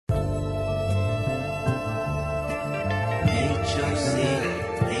HOC,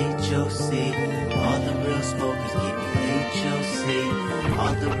 all the real smokers give me HOC,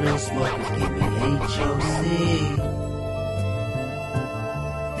 all the real smokers give me HOC.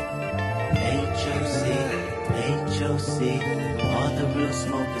 HOC, all the real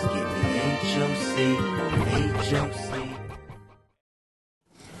smokers give me HOC.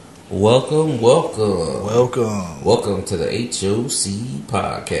 Welcome to the HOC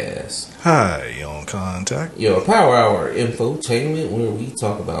podcast. Hi, you on contact? Your Power Hour infotainment where we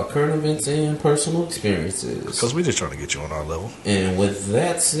talk about current events and personal experiences. Because we're just trying to get you on our level. And with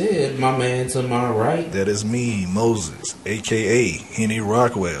that said, my man to my right. That is me, Moses, a.k.a. Henny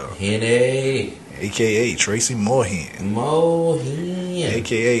Rockwell. Henny. A.k.a. Tracy Mohan.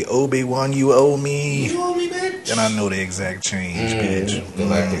 A.k.a. Obi-Wan, you owe me. You owe me, bitch. And I know the exact change, bitch.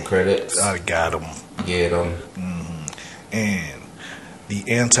 Galactic credits. I got them. Get them. And the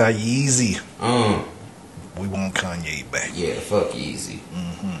anti-Yeezy. We want Kanye back. Yeah, fuck Yeezy.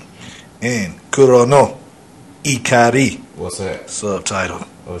 And Kurono Ikari. What's that? Subtitle.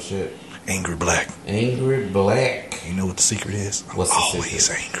 Oh, shit. Angry Black. Angry Black. You know what the secret is? I'm What's the always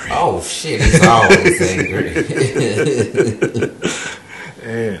secret? angry. Oh, shit. He's always angry.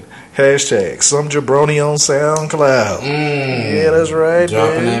 And hashtag some jabroni on SoundCloud. Yeah, that's right.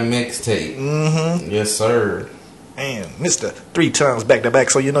 Dropping man. that mixtape. Yes, sir. And Mr. 3 times back to back,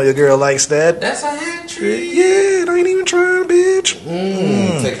 so you know your girl likes that. That's a hat trick. Yeah, it ain't even trying, bitch.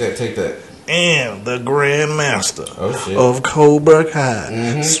 Take that. And the Grandmaster shit. of Cobra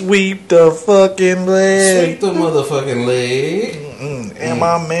Kai. Sweep the fucking leg. Sweep the motherfucking leg. And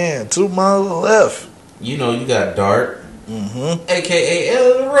my man, to my left. You know you got Dart. A.K.A.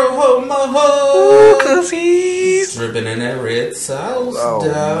 El Rojo Mojo. Ooh, 'cause he's dripping in that red sauce, dog.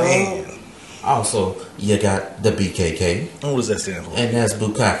 man. Also, you got the BKK. What does that stand for? And that's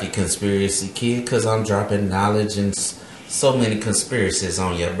Bukkake Conspiracy Kid, because I'm dropping knowledge and so many conspiracies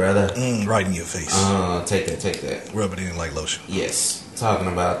on you, brother. Right in your face. Take that. Rub it in like lotion. Yes. Talking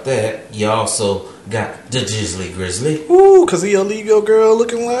about that, you also got the Jizzly Grizzly. Ooh, 'cause he'll leave your girl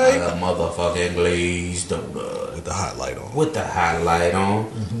looking like a motherfucking glazed donut. with the highlight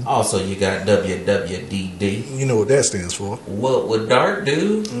on. Also, you got WWDD. You know what that stands for. What would Dark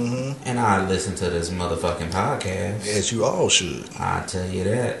do? And I listen to this motherfucking podcast. As you all should. I tell you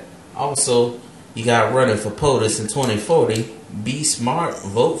that. Also, you got running for POTUS in 2040. Be smart.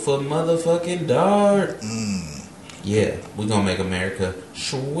 Vote for motherfucking Dart. Yeah, we gonna make America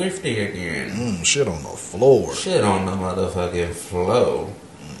swifty again. Shit on the floor. Shit on the motherfucking flow.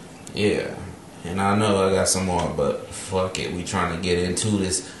 Yeah. And I know I got some more, but fuck it. We trying to get into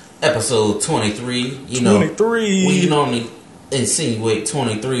this episode 23. You know, 23. We normally insinuate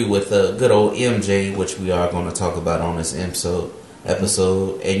 23 with good old MJ, which we are going to talk about on this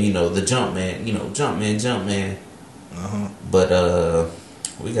episode. And, you know, the Jumpman. You know, Jumpman. But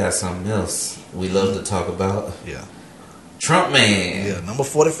we got something else we love to talk about. Yeah. Trump Man. Yeah, number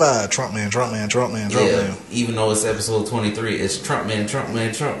 45. Trump Man. Yeah, even though it's episode 23, it's Trump Man.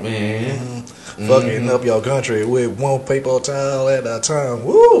 Fucking up your country with one paper towel at a time.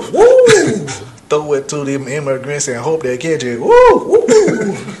 Woo! Throw it to them immigrants and hope they catch it. Woo!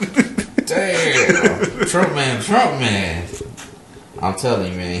 Damn. Trump Man. I'm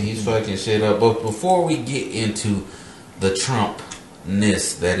telling you, man, he's fucking shit up. But before we get into the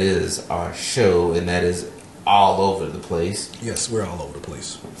Trumpness that is our show, and that is all over the place. Yes, we're all over the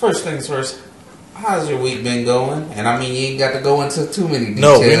place. First things first, how's your week been going? And I mean, you ain't got to go into too many details.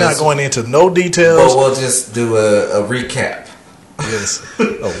 No, we're not going into no details. But we'll just do a recap. Yes,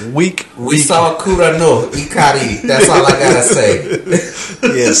 a week. We saw Kurano Ikari. That's all I gotta say.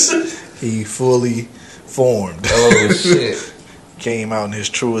 Yes, he fully formed. Oh shit! Came out in his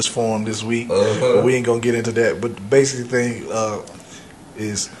truest form this week. But we ain't gonna get into that. But the basic thing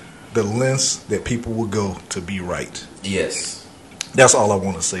is the lengths that people will go to be right. Yes. That's all I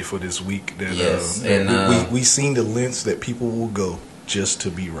want to say for this week. That, yes. We seen the lengths that people will go just to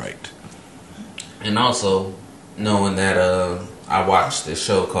be right. And also, knowing that I watched this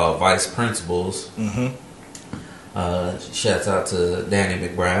show called Vice Principals. Shouts out to Danny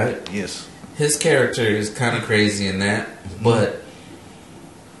McBride. Yes. His character is kind of crazy in that, but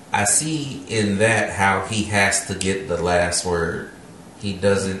I see in that how he has to get the last word. He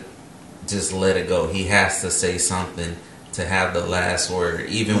doesn't just let it go. He has to say something to have the last word,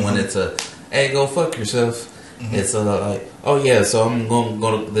 even when it's a, hey, go fuck yourself. It's like, oh yeah, so I'm gonna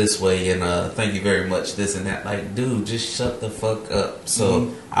go this way, and thank you very much, this and that. Like, dude, just shut the fuck up.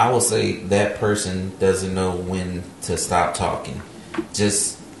 So I will say that person doesn't know when to stop talking.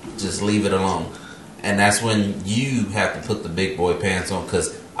 Just leave it alone. And that's when you have to put the big boy pants on,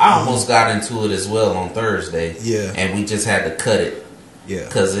 because I almost got into it as well on Thursday. Yeah. And we just had to cut it. Yeah.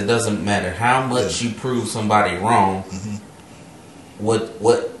 Because it doesn't matter how much you prove somebody wrong. What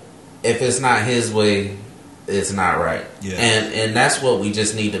if it's not his way, it's not right. Yeah. And that's what we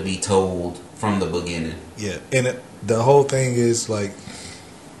just need to be told from the beginning. Yeah. And the whole thing is like,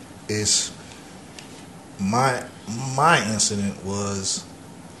 it's my incident was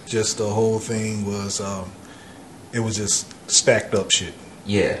just the whole thing was it was just stacked up shit.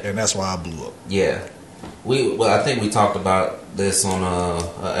 Yeah. And that's why I blew up. Yeah. I think we talked about this on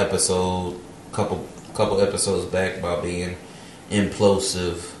a episode couple episodes back about being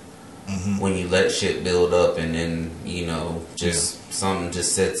implosive when you let shit build up and then, you know, just something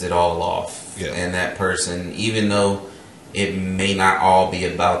just sets it all off. Yeah. And that person, even though it may not all be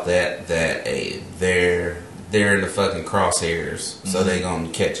about that they're in the fucking crosshairs, so they gonna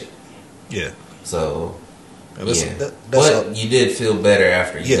catch it. Yeah. So That's but you did feel better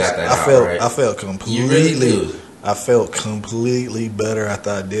after you got that out, right? I felt completely. You really do. I felt completely better after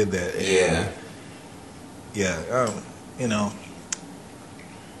I did that. And you know,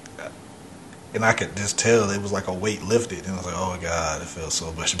 and I could just tell it was like a weight lifted, and I was like, "Oh my God, it felt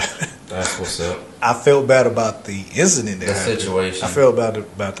so much better." That's what's up. I felt bad about the incident, The situation. I felt bad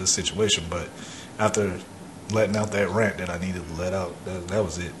about the situation, but after letting out that rant that I needed to let out, that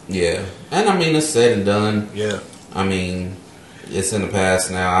was it. Yeah, and I mean it's said and done. Yeah. I mean, it's in the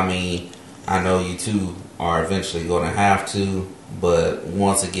past now. I mean, I know you two are eventually going to have to, but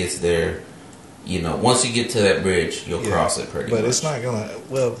once it gets there, you know, once you get to that bridge, you'll cross it pretty much. But it's not gonna.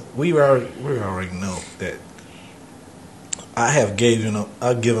 Well, we already know that I have given up.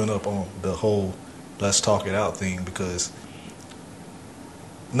 I've given up on the whole "let's talk it out" thing because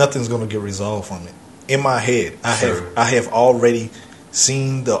nothing's gonna get resolved from it. In my head, I have already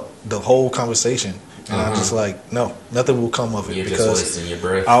seen the whole conversation, and I'm just like, no, nothing will come of it. You're because just wasting your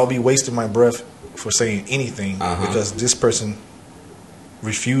breath. I'll be wasting my breath for saying anything because this person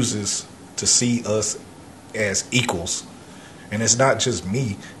refuses to see us as equals, and it's not just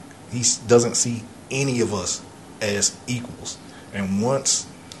me. He doesn't see any of us as equals, and once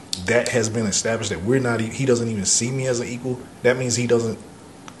that has been established that we're not, he doesn't even see me as an equal. That means he doesn't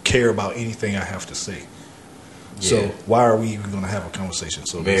care about anything I have to say. Yeah. So why are we even going to have a conversation?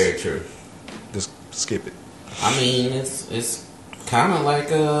 So very true. Just skip it. I mean, it's kind of like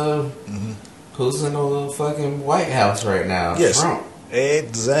who's in the fucking White House right now? Yes. Trump.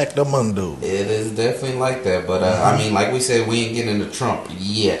 Exactamundo. It is definitely like that, but I mean, like we said, we ain't getting into Trump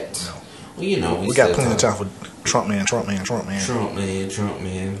yet. No. Well, you know, We got plenty of time for Trump man. Trump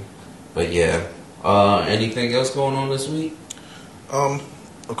man. But yeah, anything else going on this week?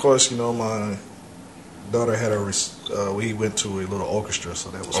 Of course, you know, my daughter had we went to a little orchestra, so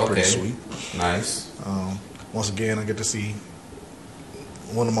that was pretty sweet. Nice. Once again, I get to see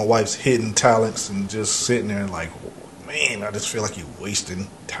one of my wife's hidden talents and just sitting there like, man, I just feel like you're wasting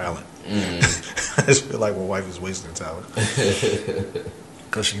talent. I just feel like my wife is wasting talent.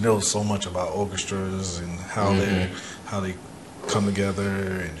 Because she knows so much about orchestras and how they come together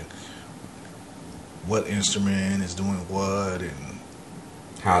and what instrument is doing what and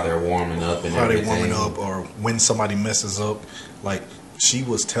how they're warming up and how everything. they're warming up, or when somebody messes up. Like she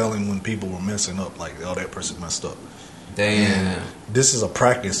was telling when people were messing up, like, oh, that person messed up. Damn. And this is a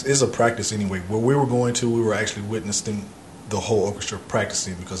practice. It's a practice anyway. Where we were going to, we were actually witnessing the whole orchestra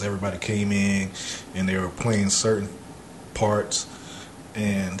practicing because everybody came in and they were playing certain parts,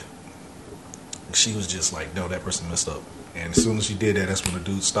 and she was just like, no, that person messed up. And as soon as she did that, that's when the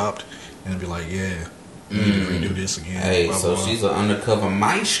dude stopped and be like, yeah, we need to redo this again. Hey, blah, so blah, she's an undercover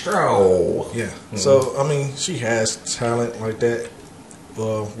maestro. yeah. So I mean, she has talent like that.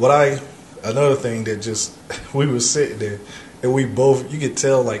 Another thing that just we were sitting there and we both, you could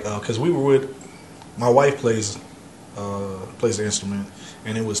tell like because we were with my wife plays the instrument,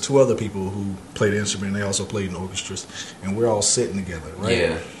 and it was two other people who played the instrument. They also played in orchestras, and we're all sitting together, right?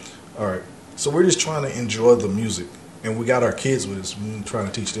 Yeah. All right. So we're just trying to enjoy the music, and we got our kids with us. We're trying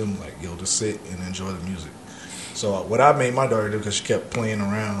to teach them like, yo, just sit and enjoy the music. So what I made my daughter do, because she kept playing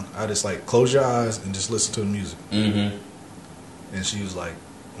around, I just like close your eyes and just listen to the music. And she was like,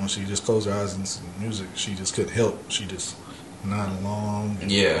 when she just closed her eyes and listened to the music, she just couldn't help. She just nod along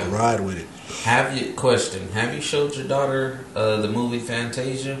and ride with it. Have you showed your daughter the movie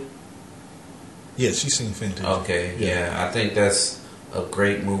Fantasia? Yeah, she's seen Fantasia. Okay, yeah. I think that's a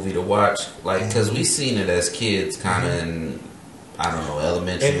great movie to watch. Like, because we seen it as kids, kind of in, I don't know,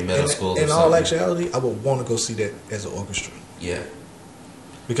 elementary, middle school. In all actuality, I would want to go see that as an orchestra. Yeah.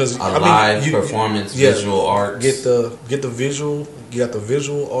 Because live performance, visual arts. Get the visual. You got the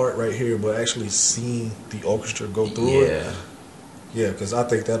visual art right here, but actually seeing the orchestra go through it. Yeah, because I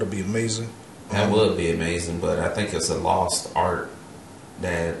think that'll be amazing. That would be amazing, but I think it's a lost art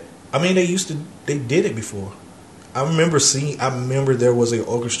that. I mean, they did it before. I remember there was an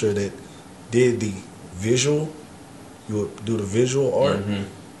orchestra that did the visual. You would do the visual art,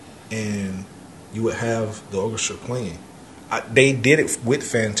 and you would have the orchestra playing. They did it with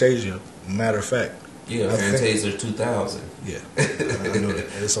Fantasia. Matter of fact. Yeah, Fantasia 2000. Yeah, I know that.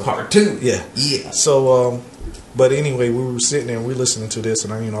 It's Part 2. Yeah. So, but anyway, we were sitting there and we listening to this,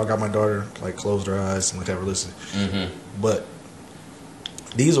 and I got my daughter like closed her eyes and like have her listen. But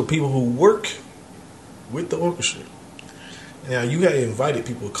these are people who work with the orchestra. Now you got invited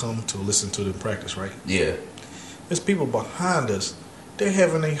people to come to listen to them practice, right? Yeah. There's people behind us. They're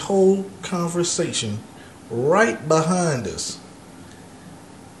having a whole conversation right behind us.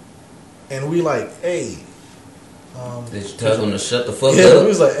 And we like, hey. Did you tell them to shut the fuck Yeah, up? we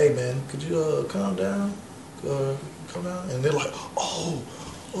was like, hey man, could you calm down? Calm down. And they're like, oh,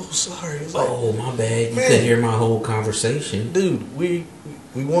 sorry. It's like, Oh, my bad. You Man. could hear my whole conversation. dude, we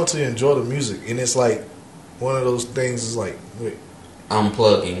want to enjoy the music, and it's like one of those things. Is like, wait,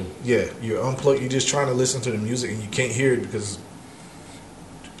 Unplugging. yeah, you're unplugged. You're just trying to listen to the music, and you can't hear it because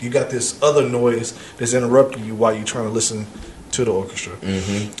you got this other noise that's interrupting you while you're trying to listen to the orchestra.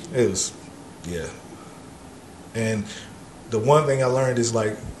 It was, yeah. And the one thing I learned is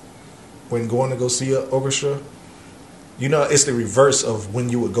like when going to go see an orchestra, it's the reverse of when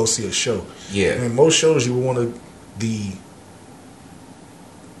you would go see a show. Yeah. In most shows, you would want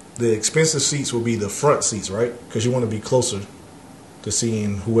the expensive seats will be the front seats, right? Because you want to be closer to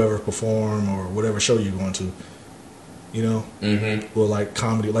seeing whoever perform or whatever show you're going to. Or like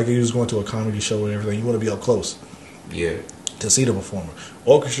comedy, like you was going to a comedy show and everything. You want to be up close. Yeah. To see the performer.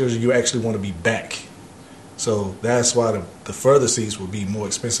 Orchestras, you actually want to be back. So that's why the further seats will be more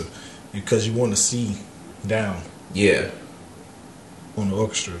expensive because you want to see down. Yeah. On the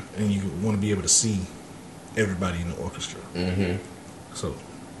orchestra, and you want to be able to see everybody in the orchestra. So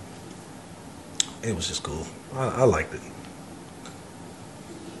it was just cool. I liked it.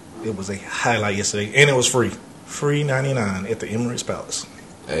 It was a highlight yesterday, and it was free. Free 99 at the Emirates Palace.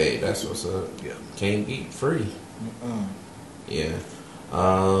 Hey, that's what's up. Yeah. Can't beat free. Yeah.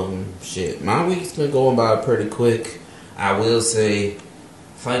 Shit. My week's been going by pretty quick. I will say,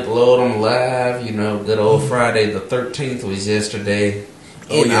 thank the Lord I'm alive. Good old Friday the 13th was yesterday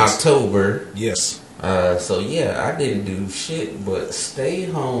in October. Yes. So yeah, I didn't do shit but stay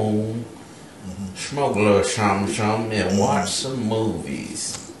home, smoke a little something, and watch some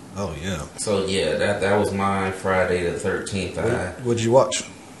movies. Oh yeah. So yeah, that was my Friday the 13th. What did you watch?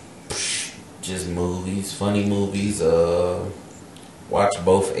 Just movies, funny movies. Watched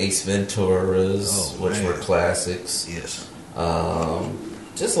both Ace Venturas, which were classics. Yes.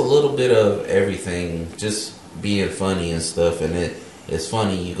 Just a little bit of everything, just being funny and stuff. And it's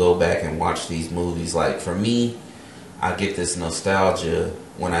funny, you go back and watch these movies. Like for me, I get this nostalgia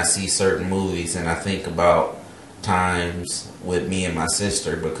when I see certain movies, and I think about times with me and my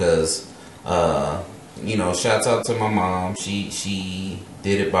sister because, shouts out to my mom. She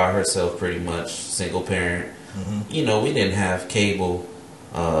did it by herself pretty much, single parent. We didn't have cable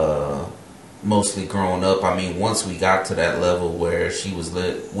mostly growing up. I mean, once we got to that level where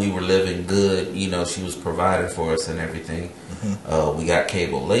we were living good, she was providing for us and everything. We got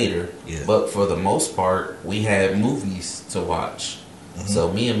cable later. Yeah. But for the most part, we had movies to watch.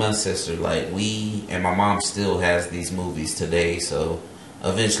 So me and my sister, and my mom still has these movies today. So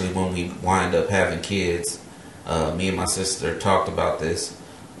eventually when we wind up having kids, me and my sister talked about this.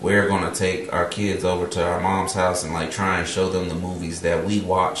 We're going to take our kids over to our mom's house and try and show them the movies that we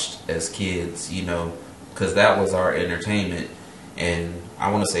watched as kids, because that was our entertainment. And I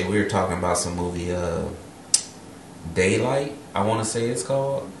want to say we were talking about some movie, Daylight, I want to say it's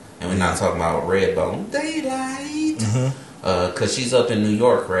called. And we're not talking about Redbone. Daylight. Because she's up in New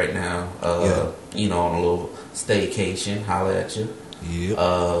York right now, on a little staycation. Holla at you. Yep.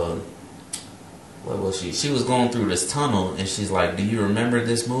 What was she? She was going through this tunnel, and she's like, "Do you remember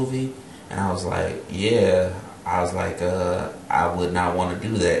this movie?" And I was like, "Yeah." I was like, "I would not want to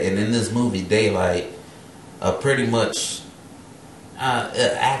do that." And in this movie, Daylight, pretty much,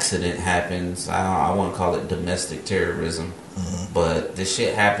 an accident happens. I want to call it domestic terrorism, but this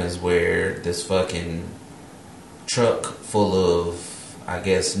shit happens where this fucking truck full of, I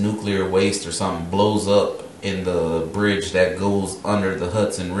guess, nuclear waste or something blows up in the bridge that goes under the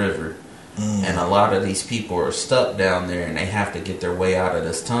Hudson River. And a lot of these people are stuck down there and they have to get their way out of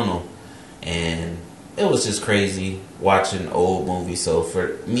this tunnel. And it was just crazy watching old movies. So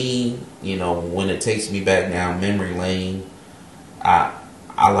for me, when it takes me back down memory lane, I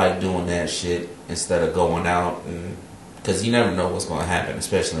like doing that shit instead of going out and because you never know what's going to happen,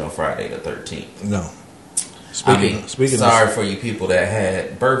 especially on Friday the 13th. No. Speaking sorry for you people that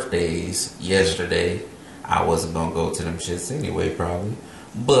had birthdays yesterday. I wasn't going to go to them shits anyway, probably.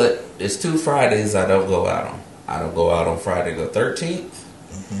 But it's 2 Fridays I don't go out on. I don't go out on Friday the 13th.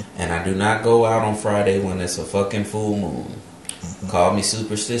 And I do not go out on Friday when it's a fucking full moon. Call me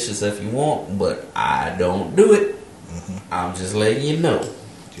superstitious if you want, but I don't do it. I'm just letting you know.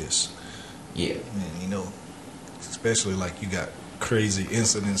 Yes. Yeah. Man, you know, especially like you got crazy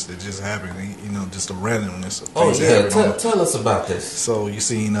incidents that just happened, you know, just a randomness of things that happen. Tell us about this. So you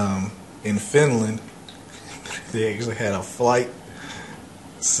seen in Finland, they actually had a flight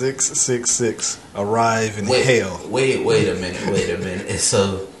 666 arrive in hell. Wait a minute.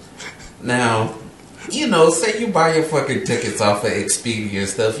 So now, you know, say you buy your fucking tickets off of Expedia and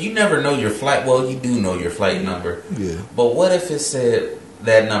stuff, you never know your flight. Well, you do know your flight number. Yeah. But what if it said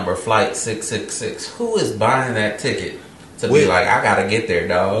that number, flight 666? Who is buying that ticket to be like, I gotta get there,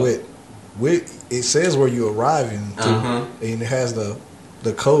 dog? It says where you're arriving to, and it has the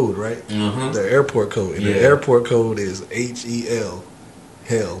code, right? The airport code. And the airport code is HEL.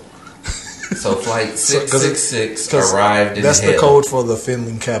 Hell. So flight 666 arrived in That's hell. the code for the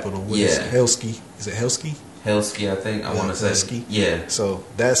Finland capital, which is Yeah. Helsinki. Is it Helsinki? Helsinki, I think. I want to say. Helsinki. Yeah. So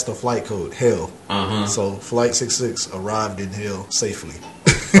that's the flight code, hell. Uh-huh. So flight 66 arrived in hell safely.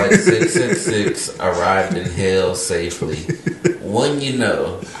 Flight 666 arrived in hell safely. When you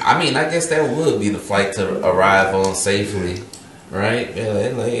know. I mean, I guess that would be the flight to arrive on safely. Right? Yeah,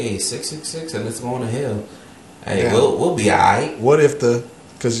 they're like, hey, 666 and it's going to hell. Hey, Yeah. we'll be alright. What if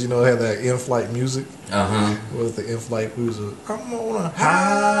because you know, they have that in-flight music. Uh-huh. What if the in-flight music, I'm on a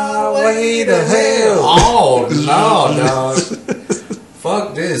highway to hell. Oh, no, dog.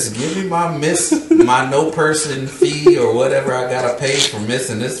 Fuck this. Give me my no person fee or whatever I gotta pay for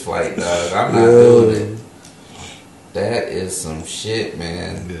missing this flight, dog. I'm not doing it. That is some shit,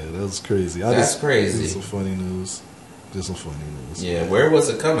 man. Yeah, that was crazy. That's crazy. Just some funny news. Yeah, where was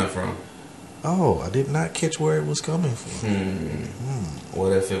it coming from? Oh, I did not catch where it was coming from.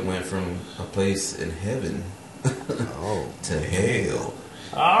 What if it went from a place in heaven to hell?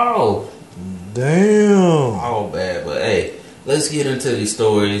 Oh, damn. Oh, bad. But hey, let's get into these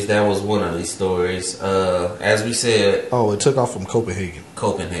stories. That was one of these stories. As we said, it took off from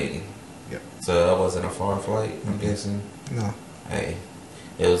Copenhagen. Yep. So that wasn't a far flight, I'm guessing. No. Hey,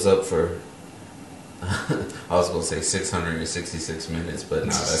 it was up for. I was gonna say 666 minutes, but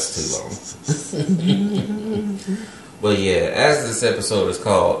no, that's too long. But yeah, as this episode is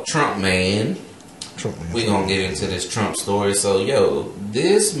called Trump Man, we gonna get into this Trump story. So yo,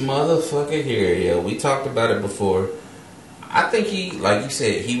 this motherfucker here, we talked about it before. I think he, like you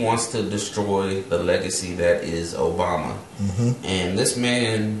said, he wants to destroy the legacy that is Obama. And this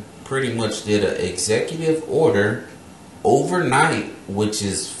man pretty much did an executive order overnight, which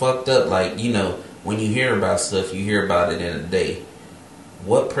is fucked up. Like, you know, when you hear about stuff, you hear about it in a day.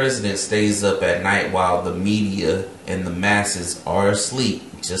 What president stays up at night while the media and the masses are asleep,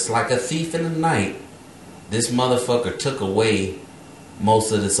 just like a thief in the night? This motherfucker took away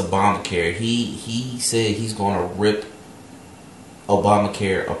most of this Obamacare. He said he's going to rip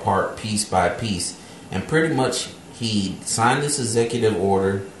Obamacare apart piece by piece. And pretty much he signed this executive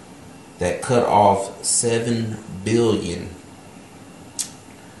order that cut off $7 billion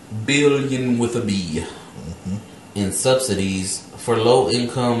with a B in subsidies for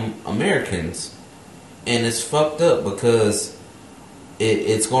low-income Americans. And it's fucked up because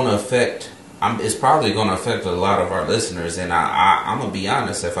it's going to affect, it's probably going to affect a lot of our listeners. And I'm going to be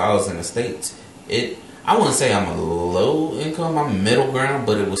honest, if I was in the States, I wouldn't say I'm a low-income, I'm middle ground,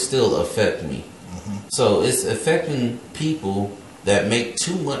 but it would still affect me. So it's affecting people that make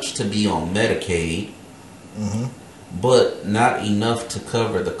too much to be on Medicaid, but not enough to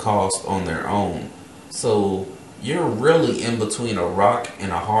cover the cost on their own. So you're really in between a rock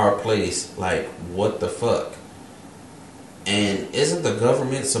and a hard place. Like, what the fuck? And isn't the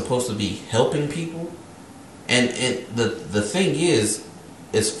government supposed to be helping people? And the thing is,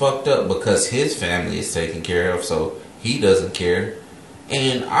 it's fucked up because his family is taken care of, so he doesn't care.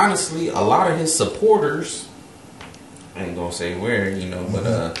 And honestly, a lot of his supporters, I ain't gonna say where, you know,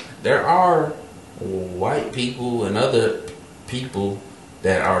 but there are white people and other people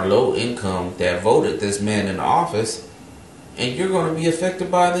that are low income that voted this man in office, and you're going to be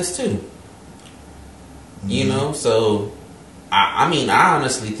affected by this too. You know, so I mean, I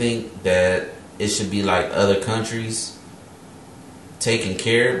honestly think that it should be like other countries taking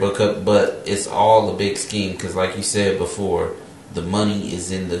care, but it's all a big scheme because, like you said before, the money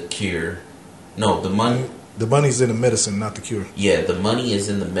is in the cure. No, the money's in the medicine, not the cure. Yeah, the money is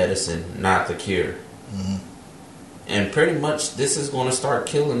in the medicine, not the cure. and pretty much this is going to start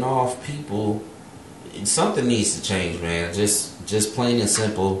killing off people. Something needs to change, man. Just plain and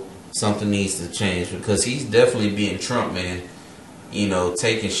simple, something needs to change because he's definitely being Trump, man. You know,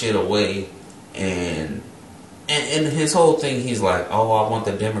 taking shit away, and his whole thing, he's like, oh, I want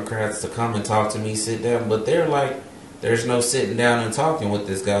the Democrats to come and talk to me, sit down, but they're like, there's no sitting down and talking with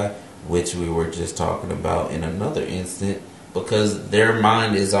this guy, which we were just talking about in another instant, because their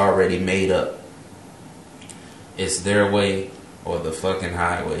mind is already made up. It's their way or the fucking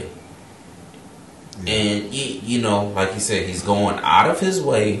highway. Yeah. And, you know, like you said, he's going out of his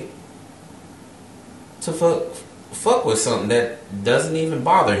way to fuck with something that doesn't even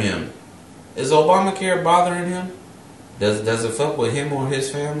bother him. Is Obamacare bothering him? Does it fuck with him or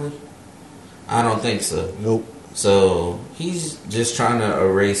his family? I don't think so. Nope. So he's just trying to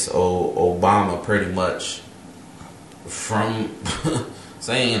erase Obama pretty much from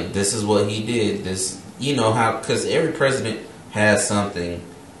saying this is what he did. This, you know how, because every president has something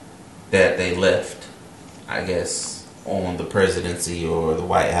that they left, I guess, on the presidency or the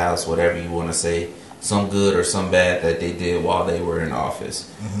White House, whatever you want to say. Some good or some bad that they did while they were in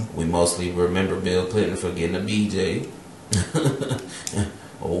office. Mm-hmm. We mostly remember Bill Clinton for getting a BJ.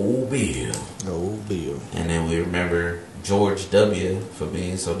 Old Bill. Old Bill. And then we remember George W. for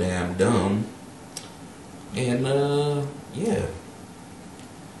being so damn dumb. And, yeah.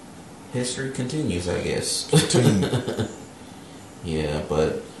 History continues, I guess. Yeah,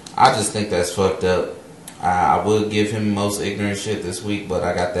 but I just think that's fucked up. I would give him most ignorant shit this week, but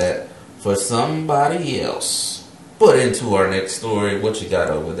I got that for somebody else. But into our next story, what you got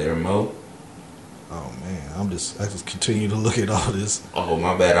over there, Mo? Oh man, I just continue to look at all this. Oh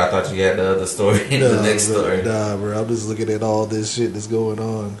my bad, I thought you had the other story in the next story. Nah, bro, I'm just looking at all this shit that's going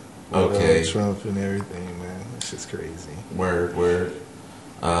on. Okay. Trump and everything, man. That shit's crazy. Word.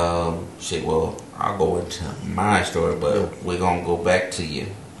 Shit, well, I'll go into my story, but we're gonna go back to you.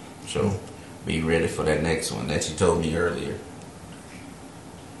 So be ready for that next one that you told me earlier.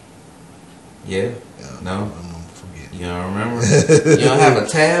 Yeah? No? I'm forgetting. You don't remember? You don't have a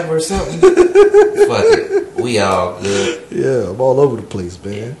tab or something? Fuck it. We all good. Yeah, I'm all over the place,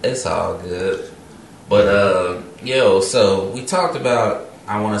 man. It's all good. But, so we talked about,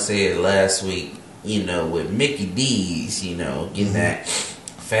 I want to say it last week, you know, with Mickey D's, you know, getting that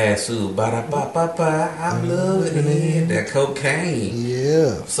fast food, ba-da-ba-ba-ba, I'm loving it, that cocaine.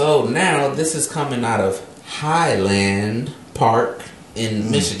 Yeah. So now this is coming out of Highland Park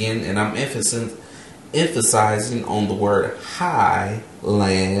in Michigan, and I'm emphasizing on the word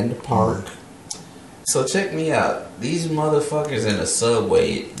Highland Park. So check me out. These motherfuckers in the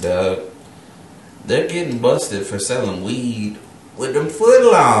subway, they're getting busted for selling weed with them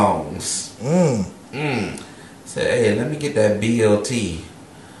footlongs. Say, hey, let me get that BLT,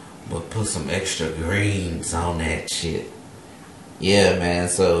 but put some extra greens on that shit. Yeah, man.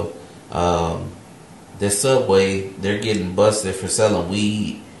 So, the subway, they're getting busted for selling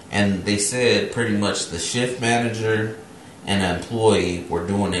weed, and they said pretty much the shift manager and the employee were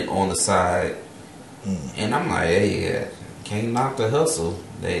doing it on the side. And I'm like, hey, can't knock the hustle.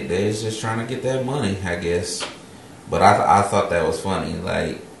 They're just trying to get that money, I guess. But I thought that was funny,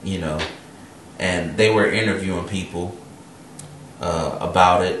 like, you know. And they were interviewing people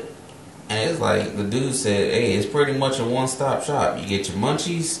about it. And it's like, the dude said, hey, it's pretty much a one-stop shop. You get your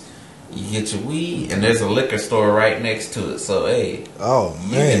munchies, you get your weed, and there's a liquor store right next to it. So, hey, oh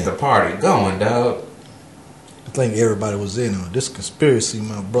man, you get the party going, dog. I think everybody was in on this conspiracy,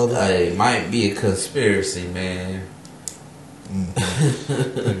 my brother. It might be a conspiracy, man.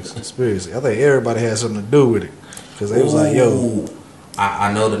 It's a conspiracy. I think everybody had something to do with it. Because they was like, yo.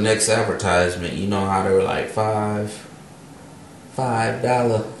 I know the next advertisement, you know how they were like $5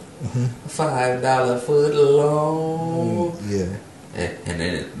 $5 foot long. Yeah. And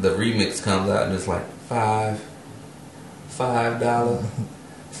then the remix comes out and it's like $5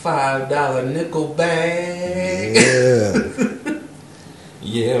 $5 nickel bag. Yeah.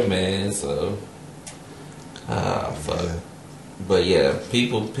 Yeah, man. So, fuck. Yeah. But yeah,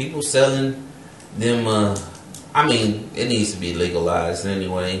 people selling them. I mean, it needs to be legalized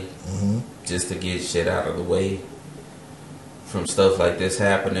anyway, just to get shit out of the way from stuff like this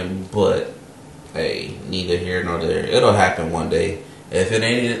happening. But hey, neither here nor there. It'll happen one day. If it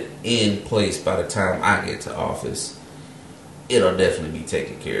ain't in place by the time I get to office, it'll definitely be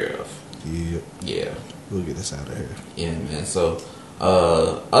taken care of. Yeah. We'll get this out of here. Yeah, man. So,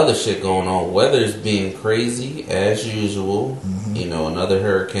 other shit going on. Weather's being crazy as usual. You know, another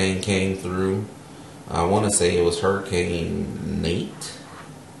hurricane came through. I want to say it was Hurricane Nate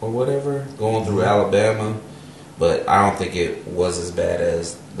or whatever going through Alabama, but I don't think it was as bad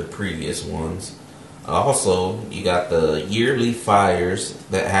as the previous ones. Also, you got the yearly fires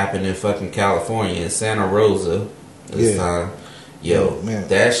that happen in fucking California in Santa Rosa this time. Yo, man,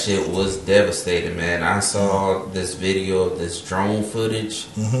 that shit was devastating, man. I saw this video of this drone footage.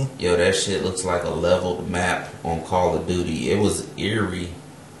 Yo, that shit looks like a leveled map on Call of Duty. It was eerie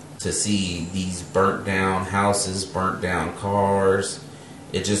to see these burnt down houses, burnt down cars.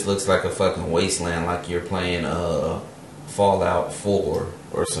 It just looks like a fucking wasteland, like you're playing Fallout 4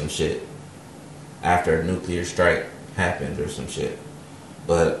 or some shit after a nuclear strike happened or some shit.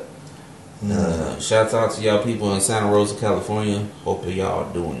 But shouts out to y'all people in Santa Rosa, California. Hope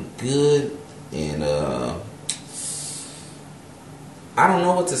y'all doing good. And I don't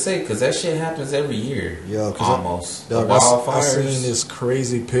know what to say because that shit happens every year. Yeah, almost. The wildfires. I seen this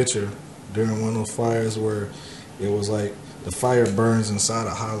crazy picture during one of those fires where it was like the fire burns inside a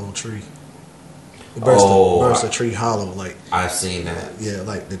hollow tree. It burst the tree hollow. Like I've seen that. Yeah,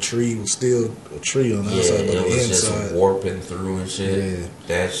 like the tree was still a tree on the Yeah, outside, but it the was inside just warping through and shit. Yeah.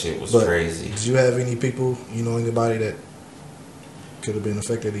 That shit was crazy. Did you have any people, anybody that could have been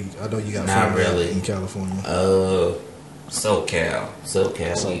affected? I know you got Not family really in California. SoCal.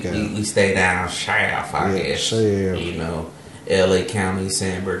 We stay down south, I guess. South. LA County,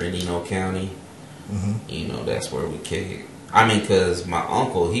 San Bernardino County. That's where we kick it. I mean, because my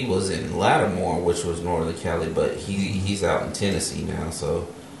uncle, he was in Lattimore, which was Northern Cali, but he's out in Tennessee now, so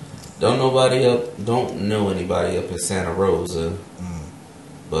don't know anybody up in Santa Rosa.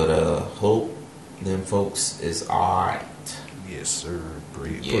 But hope them folks is alright. Yes, sir.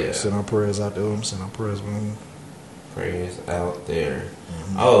 Send our prayers out to them. Send our prayers, man. Prayers out there.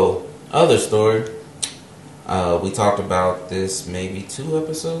 Oh, other story. We talked about this maybe 2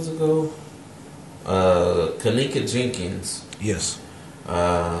 episodes ago. Kanika Jenkins. Yes.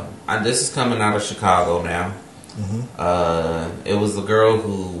 This is coming out of Chicago now. It was the girl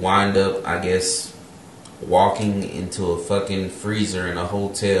who wound up, I guess, walking into a fucking freezer in a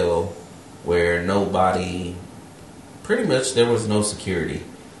hotel where pretty much there was no security.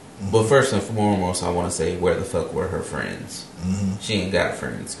 But first and foremost, I want to say, where the fuck were her friends? She ain't got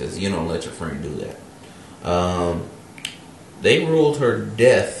friends because you don't let your friend do that. They ruled her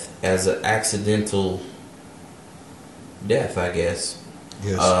death as an accidental death, I guess.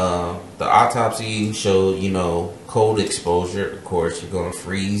 Yes. The autopsy showed, cold exposure. Of course, you're going to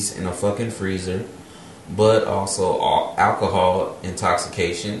freeze in a fucking freezer. But also alcohol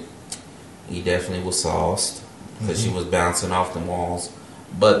intoxication. He definitely was sauced because she was bouncing off the walls.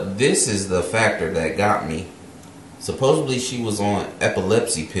 But this is the factor that got me. Supposedly she was on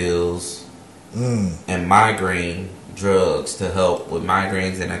epilepsy pills and migraine drugs to help with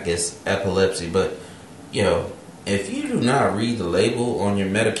migraines and I guess epilepsy. But if you do not read the label on your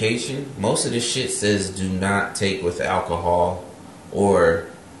medication, most of this shit says do not take with alcohol, or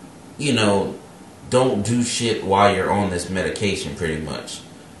don't do shit while you're on this medication. Pretty much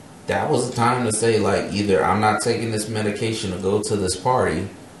that was the time to say, like, either I'm not taking this medication to go to this party,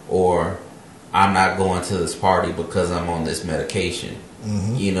 or I'm not going to this party because I'm on this medication.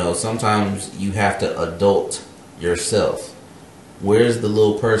 Sometimes you have to adult yourself. Where's the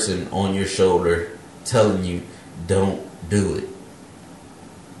little person on your shoulder telling you don't do it?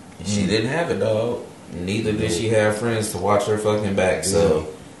 She didn't have it, dog. Neither did she have friends to watch her fucking back. So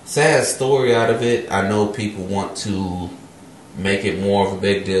sad story out of it. I know people want to make it more of a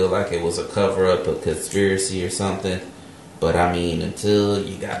big deal, like it was a cover up, a conspiracy or something. But I mean, until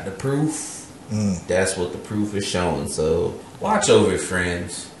you got the proof, that's what the proof is showing. So watch over your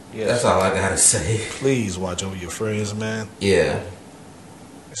friends. Yes. That's all I gotta say. Please watch over your friends, man. Yeah.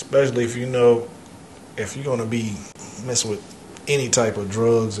 Especially if if you're gonna be messing with any type of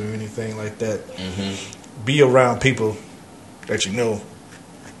drugs or anything like that, be around people that you know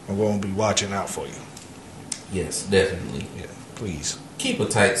are gonna be watching out for you. Yes, definitely. Yeah, please. Keep a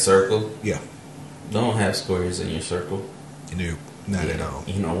tight circle. Yeah. Don't have squares in your circle. No, not at all.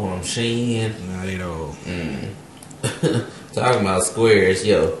 You know what I'm saying? Not at all. Talking about squares,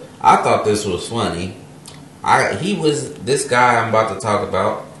 I thought this was funny. This guy I'm about to talk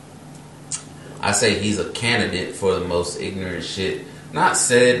about. I say he's a candidate for the most ignorant shit, not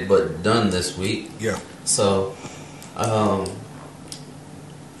said but done this week. Yeah. So,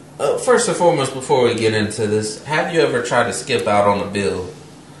 first and foremost, before we get into this, have you ever tried to skip out on a bill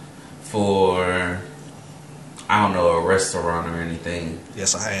for, I don't know, a restaurant or anything?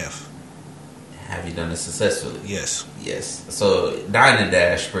 Yes, I have. Have you done it successfully? Yes. Yes. So, dine and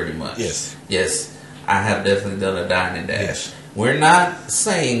dash, pretty much. Yes. Yes, I have definitely done a dine and dash. Yes. We're not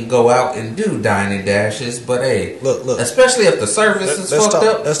saying go out and do dine and dashes, but hey, look. Especially if the service is fucked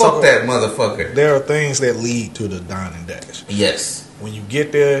up, fuck that motherfucker. There are things that lead to the dine and dash. Yes. when you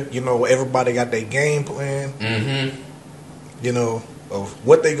get there, you know, everybody got their game plan, you know, of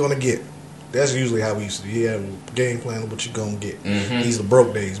what they gonna get. That's usually how we used to do. You have a game plan of what you gonna get. These are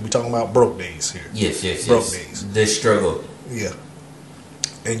broke days. We talking about broke days here. Yes, broke days. This struggle. Yeah.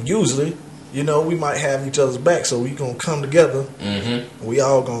 And usually, you know, we might have each other's back, so we gonna come together. We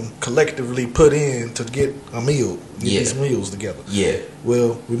all gonna collectively put in to get a meal, get these meals together. Yeah.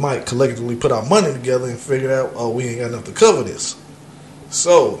 Well, we might collectively put our money together and figure out, oh, we ain't got enough to cover this.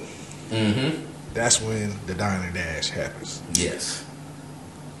 So, that's when the dine and dash happens. Yes.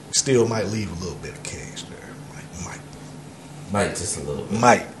 Still might leave a little bit of cash there. Might just a little bit.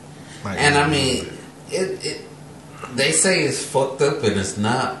 Might And I mean, it. They say it's fucked up, and it's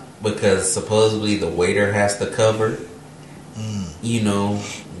not, because supposedly the waiter has to cover. You know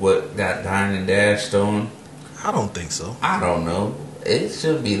what got dined and dashed on. I don't think so. I don't know. It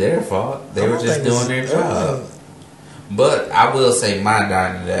shouldn't be their fault. They were just doing their job. But I will say my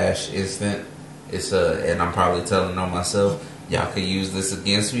dine and dash instant. It's and I'm probably telling on myself. Y'all could use this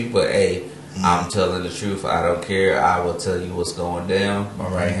against me, but hey, I'm telling the truth. I don't care. I will tell you what's going down. My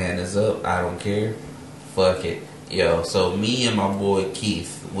right hand is up. I don't care. Fuck it. Yo, so me and my boy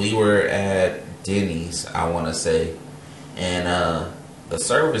Keith, we were at Denny's, I want to say, and the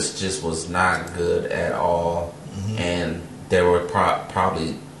service just was not good at all, and there were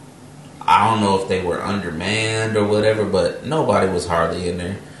probably, I don't know if they were undermanned or whatever, but nobody was hardly in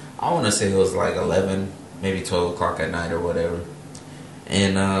there. I want to say it was like 11, maybe 12 o'clock at night or whatever,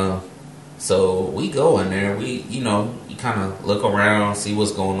 and so we go in there, you kind of look around, see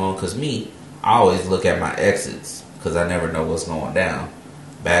what's going on, because I always look at my exits because I never know what's going down.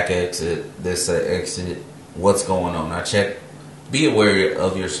 Back exit, this exit, what's going on. I check. Be aware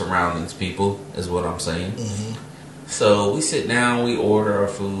of your surroundings, people, is what I'm saying. So we sit down, we order our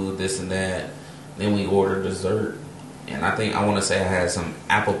food, this and that. Then we order dessert. And I want to say I had some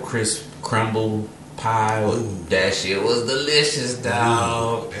apple crisp crumble pie. That shit was delicious,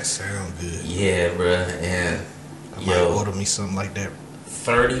 dog. Ooh, that sound good. Yeah, bruh. And I might order me something like that.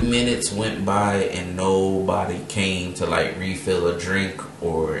 30 minutes went by and nobody came to like refill a drink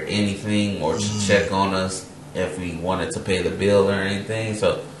or anything or to check on us if we wanted to pay the bill or anything.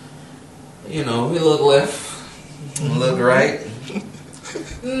 So, we look left, look right.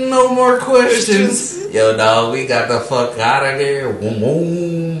 No more questions. Yo, dog, we got the fuck out of there.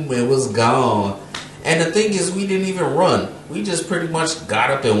 Boom, it was gone. And the thing is, we didn't even run. We just pretty much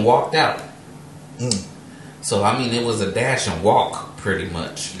got up and walked out. So, I mean, it was a dash and walk. Pretty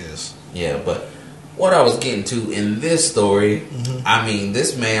much. Yes. Yeah, but what I was getting to in this story, I mean,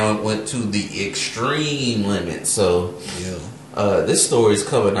 this man went to the extreme limit. So, this story is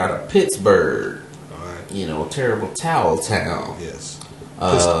coming out of Pittsburgh. All right. Terrible towel town. Yes.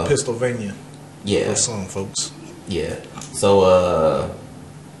 Pennsylvania. Yeah. For some folks. Yeah. So,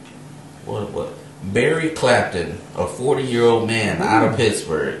 what? Barry Clapton, a 40-year-old man out of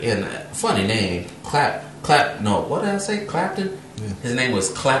Pittsburgh, and funny name, no, what did I say? Clapton? Yeah. His name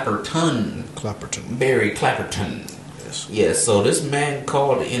was Clapperton. Barry Clapperton. Yes. Yeah, so this man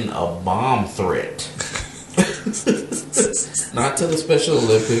called in a bomb threat. Not to the Special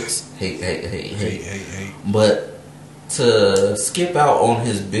Olympics. Hey. But to skip out on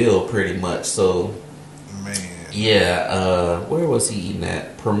his bill pretty much. So, man. Yeah, where was he eating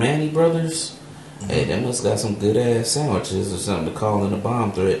at? Permane Brothers? Hey, they must got some good ass sandwiches or something to call in a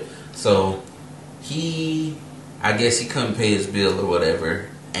bomb threat. So, I guess he couldn't pay his bill or whatever.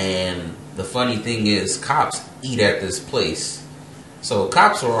 And the funny thing is, cops eat at this place. So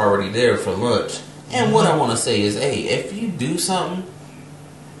cops were already there for lunch. And what I want to say is, hey, if you do something,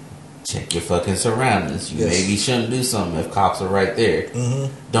 check your fucking surroundings. You maybe shouldn't do something if cops are right there.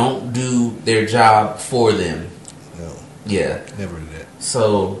 Don't do their job for them. No. Yeah. Never do that.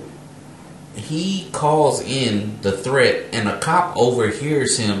 So he calls in the threat, and a cop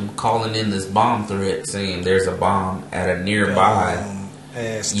overhears him calling in this bomb threat, saying there's a bomb at a nearby.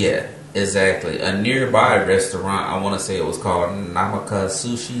 Yeah, exactly. A nearby restaurant. I want to say it was called Namaka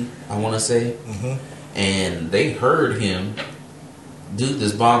Sushi. I want to say, and they heard him do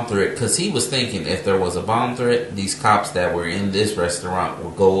this bomb threat because he was thinking if there was a bomb threat, these cops that were in this restaurant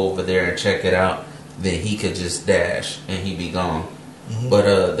would go over there and check it out. Then he could just dash and he'd be gone.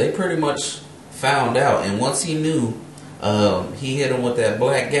 But they pretty much found out, and once he knew, he hit him with that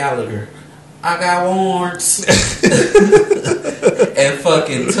Black Gallagher. I got warrants, and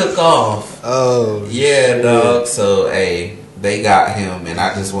fucking took off. Oh, yeah, dog. So hey, they got him, and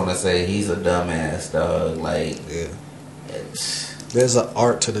I just want to say he's a dumbass, dog. Like, there's an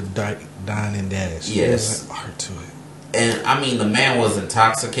art to the dine and dash. Yes, there's an art to it. And I mean, the man was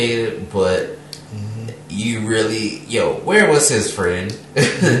intoxicated, but You really, where was his friend?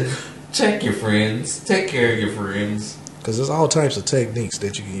 Check your friends. Take care of your friends. Because there's all types of techniques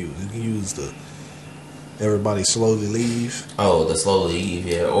that you can use. You can use the everybody slowly leave. Oh, the slow leave,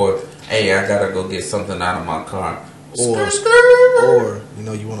 yeah. Or, hey, I gotta go get something out of my car. Or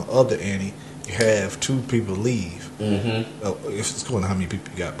you want to up the ante. You have two people leave. Mm-hmm. If it's going to how many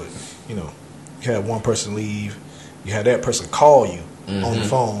people you got, but you have one person leave. You have that person call you on the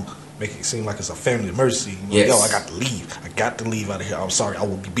phone, make it seem like it's a family emergency. Yes. Yo, I got to leave. I got to leave out of here. I'm sorry. I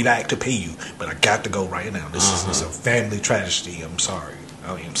will be back to pay you, but I got to go right now. This is a family tragedy. I'm sorry.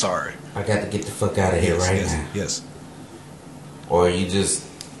 I'm sorry. I got to get the fuck out of here now. Yes. Or you just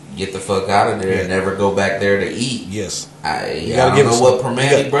get the fuck out of there and never go back there to eat. Yes. I don't know what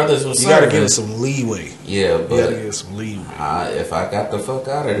Permane Brothers was serving. You got to give it some leeway. Yeah, but you got to give it some leeway. If I got the fuck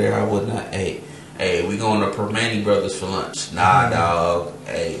out of there, I would not. Hey, we going to Permane Brothers for lunch. Nah, dog.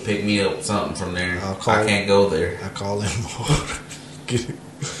 Hey, pick me up something from there. I can't go there. I call him get it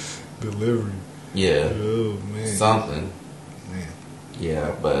delivery. Yeah. Oh man. Something. Man.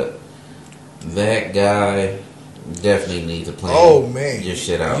 Yeah, but that guy definitely needs to plan. Oh man, your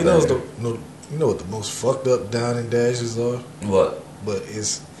shit out. You know what the most fucked up down and dashes are? What? But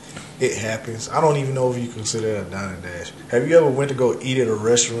it happens. I don't even know if you consider that a down and dash. Have you ever went to go eat at a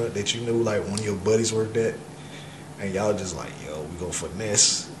restaurant that you knew like one of your buddies worked at, and y'all just like, yo, we gonna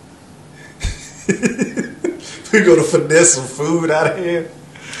finesse. We gonna finesse some food out of here.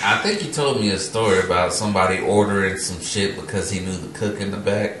 I think you told me a story about somebody ordering some shit because he knew the cook in the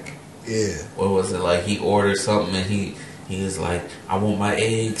back. Yeah. What was it like? He ordered something and he was like, I want my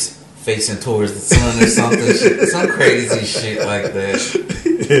eggs facing towards the sun or something. Some crazy shit like that.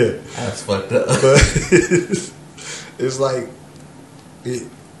 Yeah. That's fucked up. But it's like,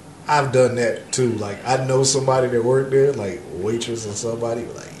 I've done that too. Like, I know somebody that worked there, like a waitress or somebody,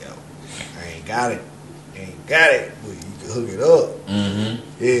 like, yo, I ain't got it. But you can hook it up.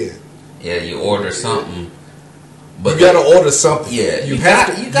 Mm-hmm. Yeah. Yeah, you order something. But you gotta order something. Yeah, you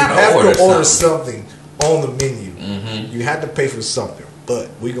have to order something on the menu. Mm-hmm. You have to pay for something, but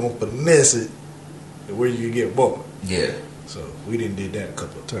we gonna finesse it to where you can get more. Yeah. So we done did that a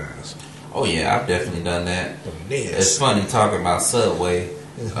couple of times. Oh yeah, I've definitely done that. Finesse. It's funny talking about Subway.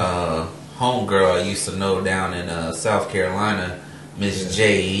 Homegirl I used to know down in South Carolina, Miss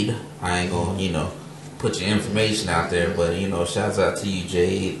Jade. I ain't gonna, put your information out there, but shouts out to you,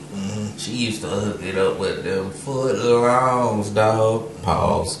 Jade. Mm-hmm. She used to hook it up with them foot longs, dog.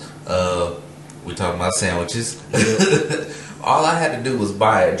 Pause. We talking about sandwiches. All I had to do was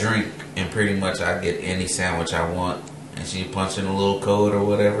buy a drink, and pretty much I get any sandwich I want. And she punch in a little code or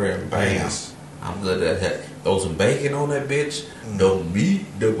whatever, and bam, Yes. I'm good at that. Throw some bacon on that bitch, double meat,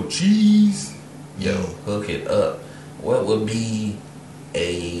 double cheese. Yo, hook it up. What would be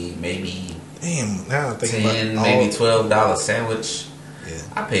a maybe? Damn, now I'm thinking $10, about maybe $12 sandwich. Yeah.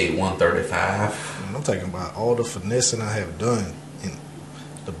 I paid $135. I'm talking about all the finessing I have done in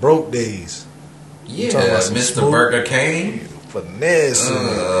the broke days. Yeah, Mr. Burger King. Finesse.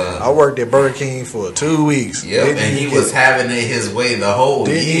 I worked at Burger King for 2 weeks. Yep, and he was having it his way the whole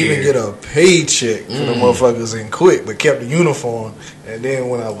year. Didn't even get a paycheck for the motherfuckers and quit, but kept the uniform. And then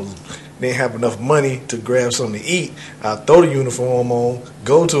when I didn't have enough money to grab something to eat, I throw the uniform on,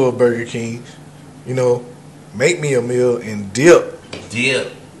 go to a Burger King, make me a meal and dip.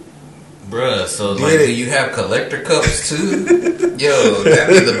 Bruh, so do you have collector cups too? Yo, that'd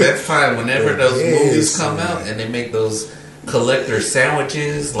be the best time whenever those movies come out and they make those collector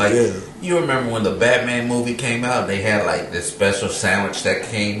sandwiches. Like, you remember when the Batman movie came out, they had like this special sandwich that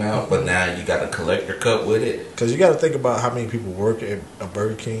came out, but now you got a collector cup with it. Because you got to think about how many people work at a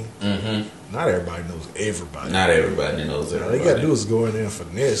Burger King. Mm-hmm. Not everybody knows everybody. Not everybody knows everybody. All you got to do is go in there and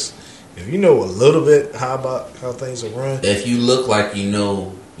finesse. If you know a little bit how things are run. If you look like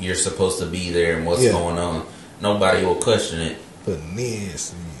you're supposed to be there and what's going on, nobody will question it.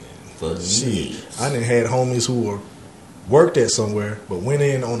 Finesse. Shit. I done had homies who worked at somewhere, but went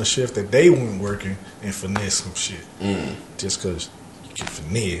in on a shift that they weren't working and finesse some shit. Just because you can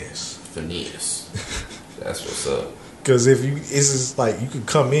finesse. That's what's up. Because it's just like you could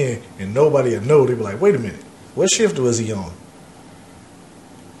come in and nobody would know. They'd be like, wait a minute, what shift was he on?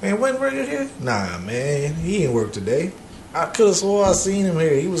 Man, wasn't working here? Nah, man, he didn't work today. I could have swore I seen him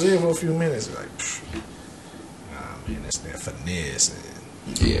here. He was here for a few minutes. Like, nah, man, that's that finesse.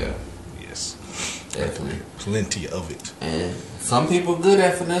 Yeah. Yes. Definitely. Plenty of it. And some people good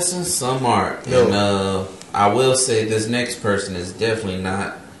at finessing, some aren't. No. And I will say this next person is definitely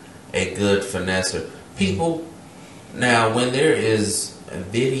not a good finesser. People, now when there is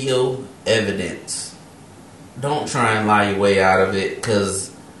video evidence, don't try and lie your way out of it,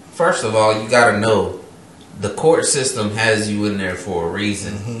 because first of all, you gotta know the court system has you in there for a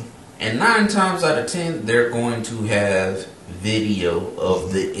reason. And 9 times out of 10, they're going to have video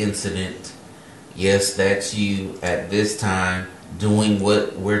of the incident. Yes, that's you at this time doing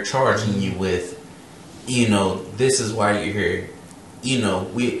what we're charging you with. You know, this is why you're here. You know,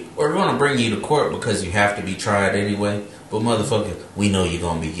 we're going to bring you to court because you have to be tried anyway. But motherfucker, we know you're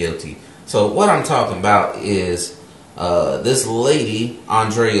going to be guilty. So what I'm talking about is this lady,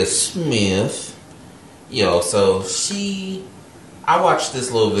 Andrea Smith. So I watched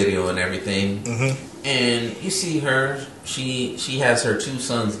this little video and everything. And you see her, she has her 2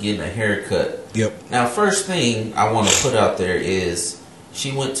 sons getting a haircut. Yep. Now, first thing I want to put out there is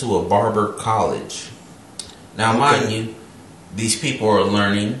she went to a barber college. Now, mind you, these people are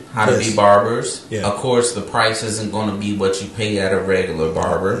learning how to be barbers. Yeah. Of course, the price isn't going to be what you pay at a regular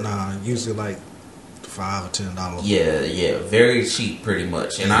barber. Nah, usually like $5 or $10. Yeah, very cheap, pretty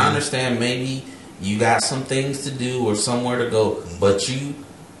much. And I understand maybe you got some things to do or somewhere to go, but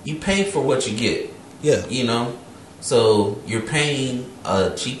you pay for what you get. Yeah. You know? So you're paying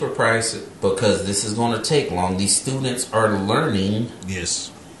a cheaper price because this is going to take long. These students are learning.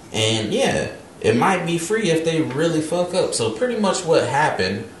 Yes. And yeah, it might be free if they really fuck up. So pretty much what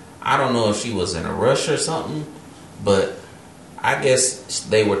happened, I don't know if she was in a rush or something, but I guess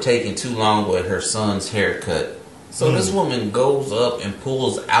they were taking too long with her son's haircut. So this woman goes up and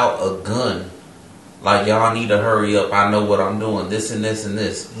pulls out a gun. Like, y'all need to hurry up. I know what I'm doing. This and this and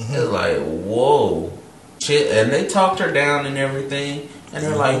this. It's like, whoa. And they talked her down and everything. And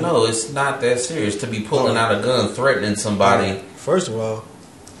they're like, no, it's not that serious to be pulling out a gun, threatening somebody. First of all,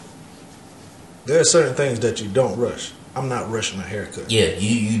 there are certain things that you don't rush. I'm not rushing a haircut. Yeah,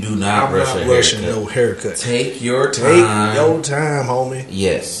 you do not rush a haircut. I'm not rushing no haircut. Take your time. Take your time, homie.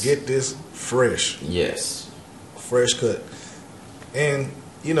 Yes. Get this fresh. Yes. Fresh cut. And,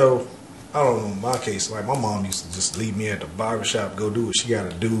 you know, I don't know, in my case, like my mom used to just leave me at the barbershop, go do what she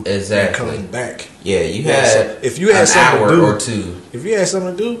got to do, exactly, and come back. Yeah, you had if you had an something hour to do, or two. If you had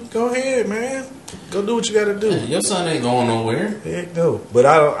something to do, go ahead, man. Go do what you got to do. Yeah, your son ain't going nowhere. Heck no. But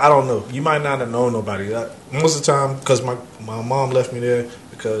I don't know. You might not have known nobody. Most of the time, because my mom left me there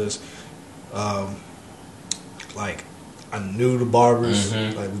because, like, I knew the barbers.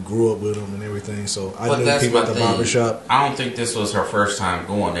 Like, we grew up with them and everything. So I knew people at the barbershop. I don't think this was her first time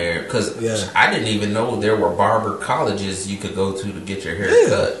going there because I didn't even know there were barber colleges you could go to get your hair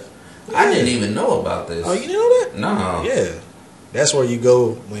cut. Yeah. I didn't even know about this. Oh, you didn't know that? No. Yeah. That's where you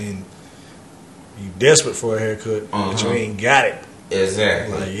go when you desperate for a haircut, but you ain't got it.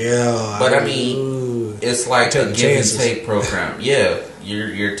 Exactly. Like, but I mean, it's like a give and take program. Yeah,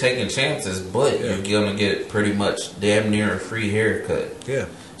 you're taking chances, but you're gonna get pretty much damn near a free haircut. Yeah.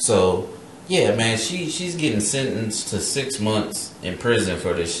 So yeah, man, she's getting sentenced to 6 months in prison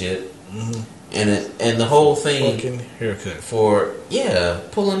for this shit. And the whole thing fucking haircut for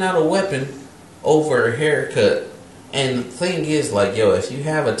pulling out a weapon over a haircut. And the thing is, like, yo, if you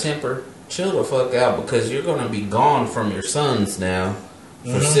have a temper, chill the fuck out because you're going to be gone from your sons now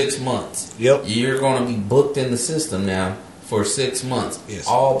for 6 months. Yep. You're going to be booked in the system now for 6 months. Yes.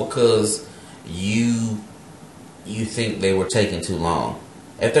 All because you think they were taking too long.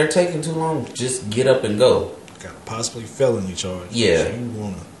 If they're taking too long, just get up and go. Got a possibly felony charge. Yeah. So you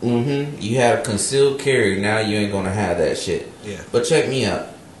wanna. You had a concealed carry. Now you ain't going to have that shit. Yeah. But check me out.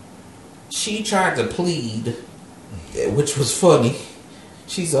 She tried to plead, which was funny.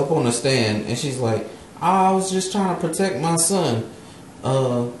 She's up on the stand and she's like, I was just trying to protect my son.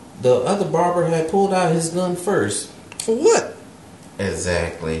 The other barber had pulled out his gun first. For what?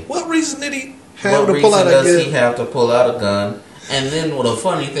 Exactly. What reason did he have to pull out a gun? Does he have to pull out a gun? And then the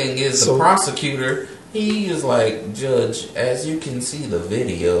funny thing is, the prosecutor, he is like, Judge, as you can see the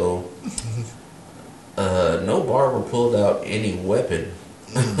video, no barber pulled out any weapon.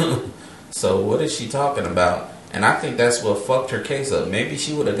 So what is she talking about? And I think that's what fucked her case up. Maybe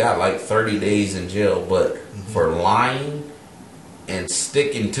she would have got like 30 days in jail, but for lying and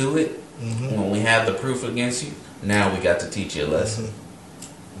sticking to it when we have the proof against you, now we got to teach you a lesson.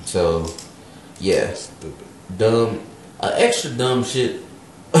 So, yeah. Stupid. Dumb. Extra dumb shit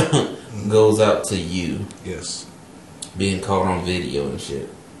goes out to you. Yes. Being caught on video and shit.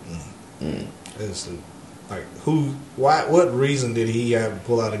 That's stupid. Like, what reason did he have to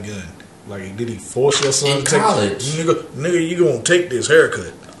pull out a gun? Like, did he force your son in to college? Nigga, you gonna take this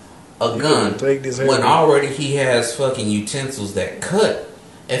haircut. A gun. Take this haircut. When already he has fucking utensils that cut.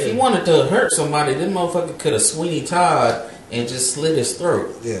 If he wanted to hurt somebody, this motherfucker could have Sweeney Todd and just slit his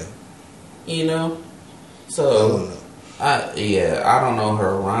throat. Yeah. You know? So, I don't know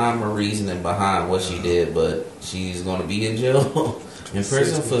her rhyme or reasoning behind what she did, but she's gonna be in jail In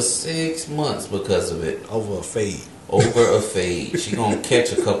prison for 6 months because of it. over a fade. Over a fade. She gonna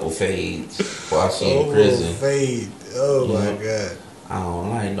catch a couple fades while she in prison. A fade. Oh my god. I don't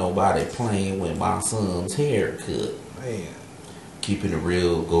like nobody playing with my son's haircut. Man. Keeping it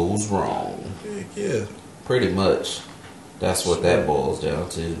real goes wrong. Heck yeah. Pretty much. That's what that boils down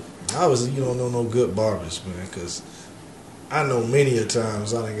to. Obviously, you don't know no good barbers, man, because I know many a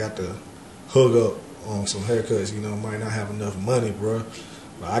times I done got to hook up on some haircuts. You know, might not have enough money, bro,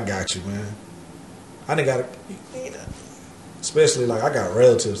 but I got you, man. I done got to, you know, especially like I got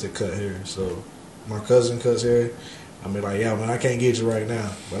relatives that cut hair. So my cousin cuts hair. I mean, like, yeah, man, I can't get you right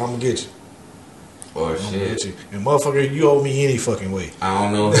now, but I'm gonna get you. Or I'm gonna get shit. you. And motherfucker, you owe me any fucking way. I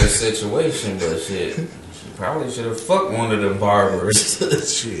don't know her situation, but shit. She probably should have fucked one of them barbers.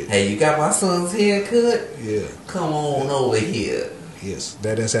 Shit. Hey, you got my son's haircut? Yeah. Come on over here. Yes,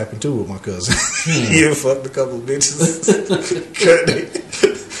 that has happened too with my cousin. He done fucked a couple of bitches.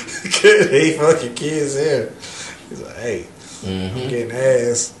 cut they fucking kids' hair. He's like, hey, I'm getting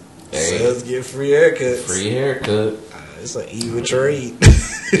ass. Hey. Sons get free haircuts. Free haircut. It's an even trade.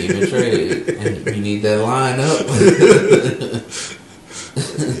 Even trade. And you need that line up.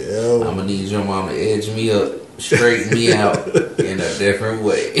 Yeah. I'm gonna need your mom to edge me up, straighten me out in a different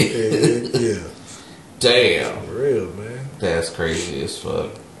way. Yeah. Damn. For real, man. That's crazy as fuck.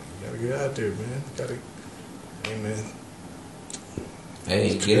 You gotta get out there, man. Hey, man.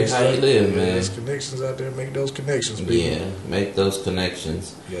 Hey, get it how you live, man. There's connections out there. Make those connections, people. Yeah, make those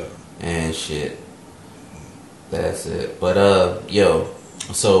connections Yeah. and shit. That's it. But yo,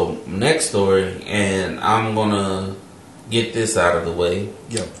 so next story, and I'm gonna get this out of the way.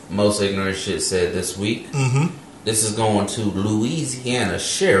 Yep. Most ignorant shit said this week. Mm-hmm. This is going to Louisiana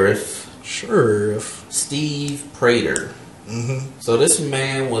Sheriff Steve Prater. Mm-hmm. So this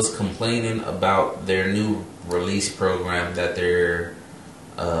man was complaining about their new release program that they're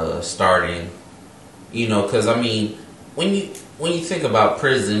starting. You know, because I mean, when you think about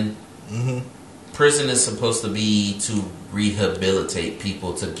prison, prison is supposed to be to rehabilitate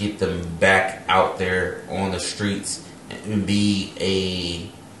people, to get them back out there on the streets and be a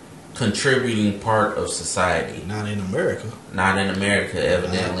contributing part of society. Not in America. Not in America,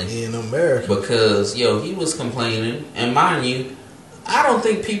 evidently. Not in America. Because, yo, he was complaining, and mind you, I don't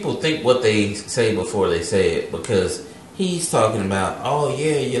think people think what they say before they say it, because he's talking about, oh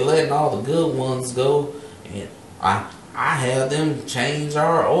yeah, you're letting all the good ones go, and I have them change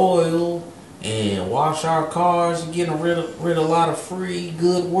our oil and wash our cars, and getting rid of a lot of free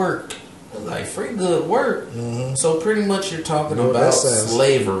good work. Like, free good work? Mm-hmm. So pretty much you're talking No, about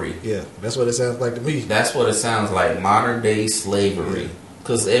slavery. Yeah, that's what it sounds like to me. That's what it sounds like, modern day slavery.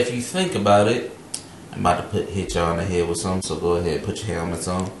 Because if you think about it, I'm about to hit y'all in the head with something, so go ahead, put your helmets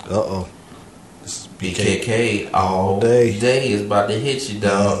on. Uh-oh. This is BKK all day is about to hit you,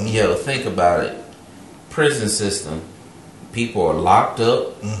 dog. Mm-hmm. Yo, think about it. Prison system. People are locked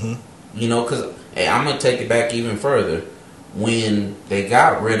up. Mm-hmm. You know, because, hey, I'm going to take it back even further. When they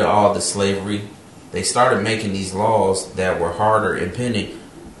got rid of all the slavery, they started making these laws that were harder impending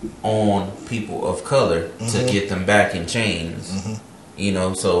on people of color to get them back in chains. You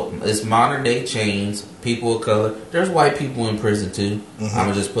know, so it's modern day chains, people of color. There's white people in prison too. I'm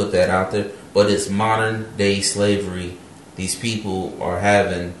gonna just put that out there. But it's modern day slavery. These people are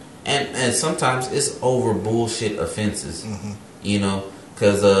having, and sometimes it's over bullshit offenses. You know,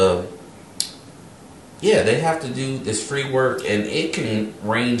 because yeah, they have to do this free work, and it can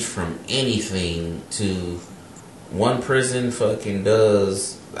range from anything to one prison fucking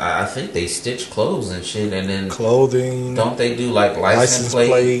does. I think they stitch clothes and shit, and then clothing. Don't they do like license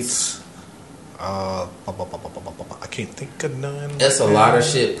plates? I can't think of none. That's a lot of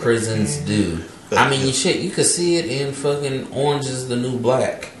shit prisons do. I mean, you could see it in fucking Orange Is the New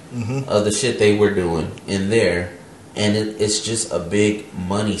Black. Of the shit they were doing in there, and it's just a big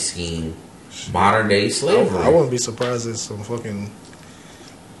money scheme. Modern day slavery. I wouldn't be surprised if some fucking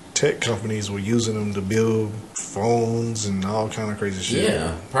tech companies were using them to build phones and all kind of crazy shit.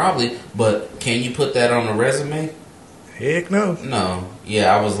 Yeah, probably. But can you put that on a resume? Heck no. No.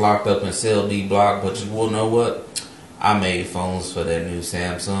 Yeah, I was locked up in Cell D Block, but you will know what? I made phones for that new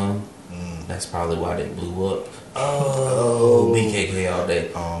Samsung. That's probably why they blew up. Oh, BKK all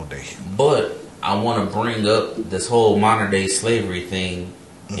day. All day. But I want to bring up this whole modern day slavery thing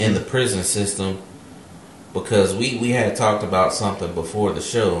in the prison system, because we had talked about something before the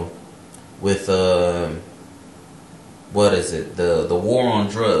show with what is it, the war on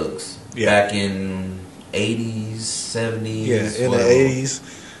drugs back in 80s 70s. Yeah, in the 80s.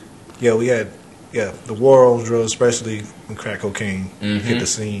 Yeah, we had the war on drugs, especially when crack cocaine hit the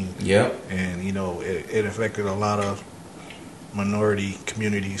scene. Yep. And you know it affected a lot of minority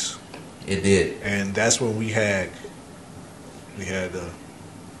communities, It did. and that's when we had the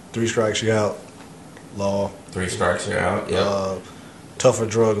 3 strikes you out law, 3 strikes you're out. Yep. tougher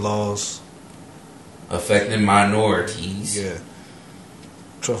drug laws. Affecting minorities. Yeah,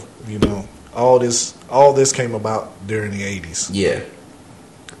 you know, all this came about during the 80s. Yeah.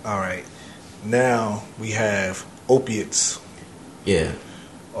 All right, now we have opiates Yeah.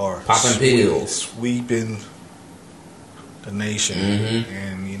 or Popping pills. sweeping the nation,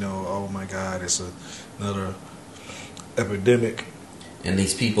 and you know, oh my God, it's another epidemic. And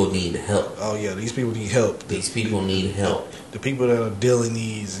these people need help. Oh yeah, these people need help. These people need help. The people that are dealing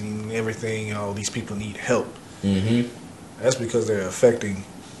these and everything, all these people need help. Mm-hmm. That's because they're affecting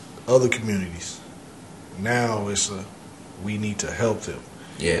other communities. Now we need to help them.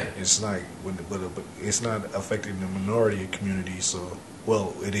 Yeah. It's like, but it's not affecting the minority community. So,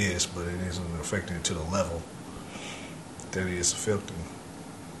 well, it is, but it isn't affecting it to the level that it is affecting.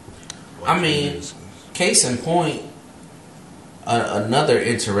 I mean, case in point, another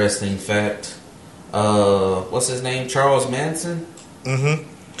interesting fact. What's his name? Charles Manson. Mm-hmm.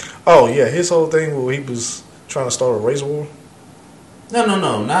 Oh yeah, his whole thing where he was trying to start a race war. No,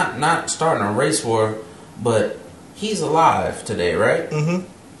 not starting a race war, but he's alive today, right? Mm-hmm.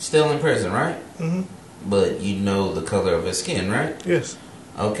 Still in prison, right? Mm-hmm. But you know the color of his skin, right? Yes.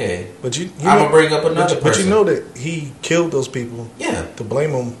 Okay. But I'm gonna bring up another person. But you know that he killed those people. Yeah. To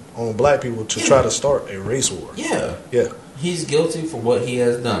blame them on black people to try to start a race war. Yeah. Yeah. He's guilty for what he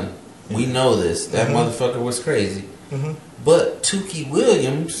has done. We know this. That motherfucker was crazy. Mm-hmm. But Tookie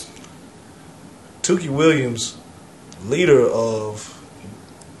Williams, leader of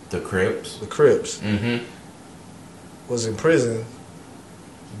the Crips, the Crips, mm-hmm. was in prison.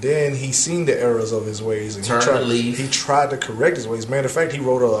 Then he seen the errors of his ways and Turned to leave. He tried to correct his ways. Matter of fact, he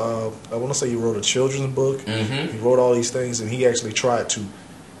wrote I want to say he wrote a children's book. Mm-hmm. He wrote all these things, and he actually tried to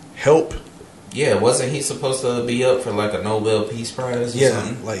help. Yeah, wasn't he supposed to be up for like a Nobel Peace Prize or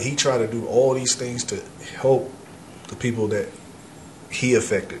something? Like he tried to do all these things to help the people that he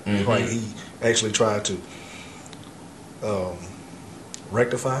affected. Mm-hmm. Like he actually tried to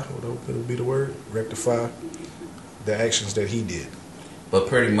rectify. What would be the word? Rectify the actions that he did. But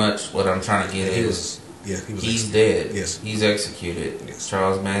pretty much what I'm trying to get is he's dead. Yes. He's executed. Yes.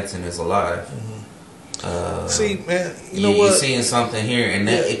 Charles Manson is alive. Mm-hmm. See, man, you know what? You're seeing something here, and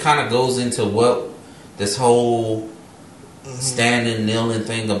that it kind of goes into what this whole standing, kneeling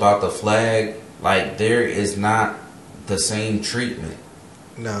thing about the flag. Like, there is not the same treatment.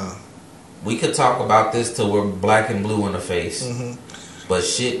 Nah. We could talk about this till we're black and blue in the face, Mm-hmm. but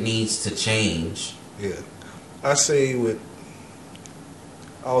shit needs to change. Yeah. I say with...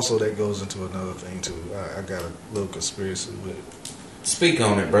 Also, that goes into another thing, too. I got a little conspiracy with it. Speak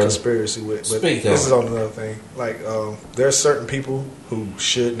on it, brother. Conspiracy with it. But Speak this on is it. on another thing. Like, there are certain people who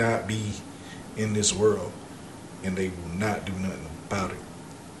should not be in this world, and they will not do nothing about it.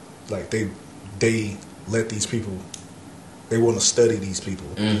 Like, they let these people... They want to study these people.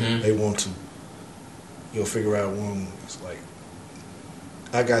 Mm-hmm. They want to, figure out one. It's like,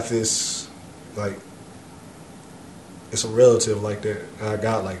 I got this, like, it's a relative like that. I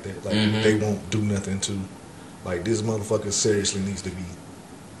got like that. Like, they won't do nothing to, like, this motherfucker seriously needs to be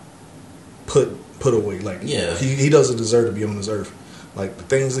put away. Like, he doesn't deserve to be on this earth. Like, the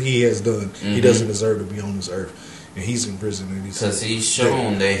things that he has done, he doesn't deserve to be on this earth. And he's in prison. Because he's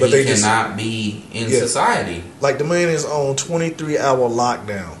shown that he cannot be in society. Like, the man is on 23-hour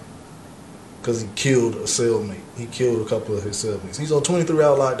lockdown because he killed a cellmate. He killed a couple of his cellmates. He's on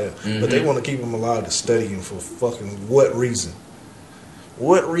 23-hour lockdown. But they want to keep him alive to study him for fucking what reason?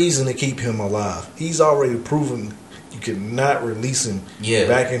 What reason to keep him alive? He's already proven you cannot release him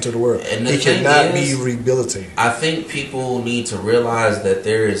back into the world. And he cannot be rehabilitated. I think people need to realize that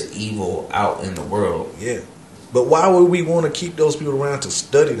there is evil out in the world. Yeah. But why would we want to keep those people around to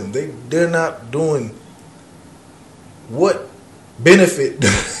study them? They're not doing... What benefit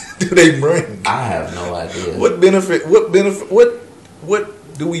do they bring? I have no idea. What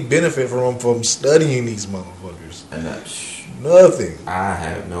do we benefit from studying these motherfuckers? Nothing. I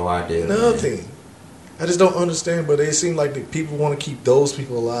have no idea. Nothing. Man. I just don't understand, but it seems like the people want to keep those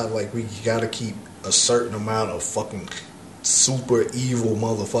people alive. Like, we got to keep a certain amount of fucking super evil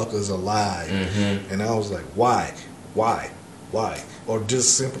motherfuckers alive. And I was like, why? Or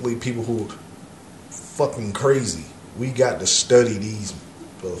just simply people who are fucking crazy. We got to study these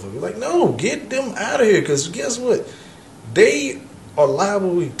motherfuckers. Like, no, get them out of here, because guess what? They are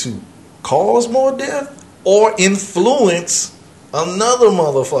liable to cause more death or influence another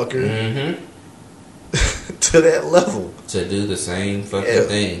motherfucker to that level. To do the same fucking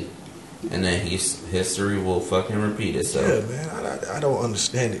thing. and then history will fucking repeat itself. Yeah, man, I don't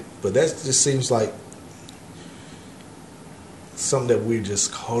understand it, but that just seems like something that we're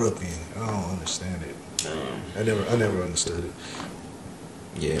just caught up in. I don't understand it. I never understood it.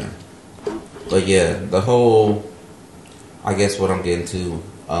 Yeah, but yeah, the whole, I guess what I'm getting to,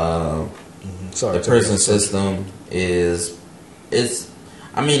 Sorry, the prison system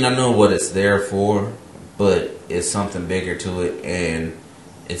I mean, I know what it's there for, but it's something bigger to it, and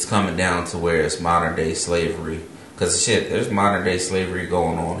it's coming down to where it's modern day slavery. Cause shit, there's modern day slavery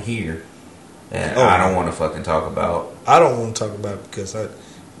going on here that I don't want to fucking talk about. I don't want to talk about it because I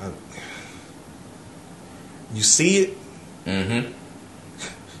you see it. Mm-hmm.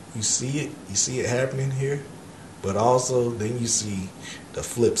 You see it happening here, but also then you see the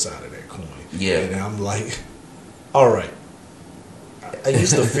flip side of that coin. Yeah, and I'm like, all right. I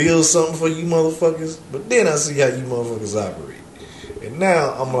used to feel something for you motherfuckers, but then I see how you motherfuckers operate. And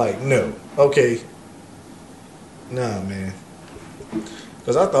now I'm like, no. Okay. Nah, man.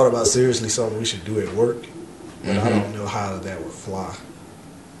 Because I thought about seriously something we should do at work, but I don't know how that would fly.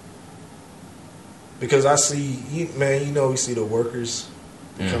 Because I see, man, we see the workers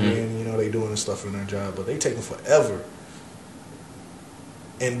come in, they doing stuff in their job, but they taking forever.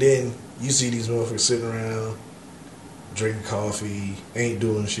 And then you see these motherfuckers sitting around, drinking coffee, ain't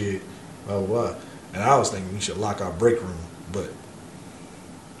doing shit, blah, blah, blah. And I was thinking we should lock our break room, but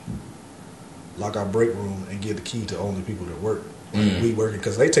lock our break room and give the key to only people that work. We working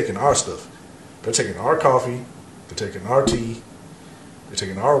because they taking our stuff. They're taking our coffee, they're taking our tea, they're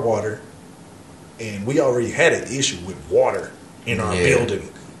taking our water, and we already had an issue with water in our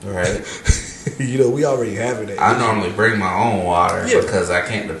building. Right. We already have it. I normally bring my own water because I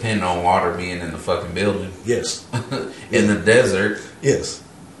can't depend on water being in the fucking building. Yes. In the desert. Yes.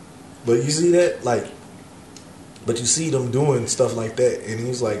 But you see that, but you see them doing stuff like that, and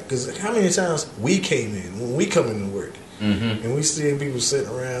he's like, because how many times we came in, when we come into work, and we see people sitting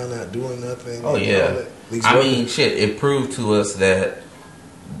around not doing nothing. Oh, yeah. I mean, shit, it proved to us that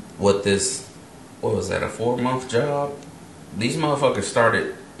what was that, a 4-month job? These motherfuckers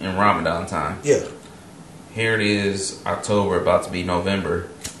started in Ramadan time. Yeah. Here it is, October, about to be November.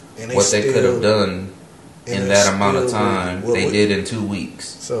 And what they could have done in that amount of time, they did in 2 weeks.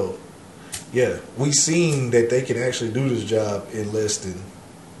 So, yeah, we seen that they can actually do this job in less than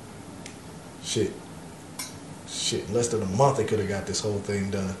in less than a month. They could have got this whole thing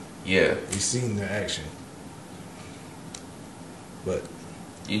done. Yeah, we seen the action, but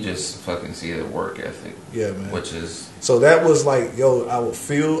you just fucking see the work ethic. Yeah, man. Which is so that was like, I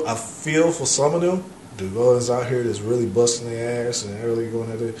feel for some of them, the guys out here that's really busting their ass and really going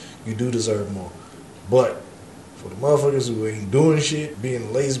at it. You do deserve more, but for the motherfuckers who ain't doing shit, being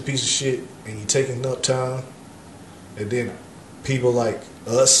a lazy piece of shit, and you taking up time, and then people like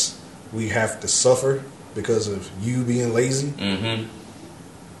us, we have to suffer because of you being lazy.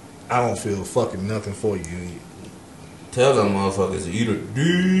 I don't feel fucking nothing for you. Tell them motherfuckers to eat a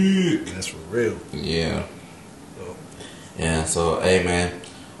dick. That's for real. Yeah. Yeah, so, hey, man.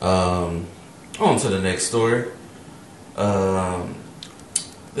 On to the next story.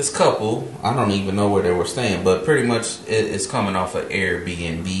 This couple, I don't even know where they were staying, but pretty much it's coming off of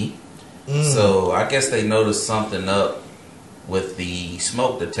Airbnb. So, I guess they noticed something up with the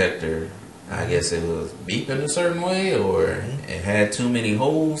smoke detector. I guess it was beeping a certain way, or it had too many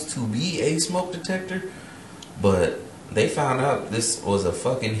holes to be a smoke detector. But they found out this was a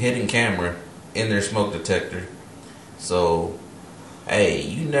fucking hidden camera in their smoke detector. So, hey,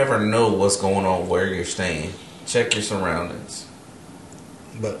 you never know what's going on where you're staying. Check your surroundings.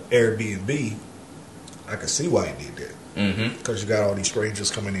 But Airbnb, I can see why you did that. Because you got all these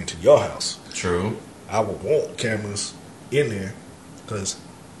strangers coming into your house. True. I would want cameras in there, because.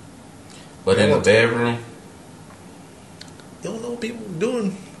 But in the bedroom, you don't know people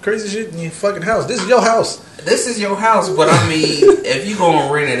doing crazy shit in your fucking house. This is your house. This is your house, but I mean, if you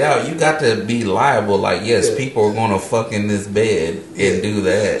gonna rent it out, you got to be liable. Like, yes, people are gonna fuck in this bed and do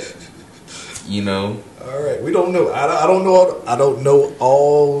that. All right, we don't know. I don't know. I don't know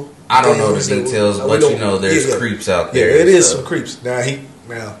all. I don't know the details, but there's creeps out there. Yeah, it is some creeps. Now I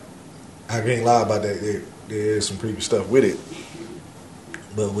can't lie about that. There is some creepy stuff with it,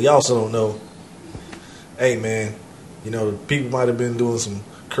 but we also don't know. Hey, man, people might have been doing some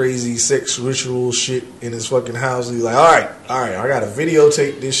crazy sex ritual shit in his fucking house. He's like, all right, I gotta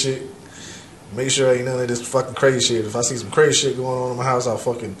videotape this shit. Make sure ain't none of this fucking crazy shit. If I see some crazy shit going on in my house,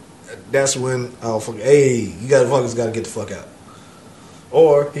 that's when I'll fucking, hey, you gotta get the fuck out.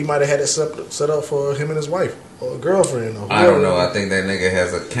 Or he might have had it set up for him and his wife or girlfriend. Or I don't know. I think that nigga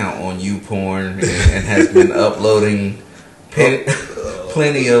has a account on YouPorn and has been uploading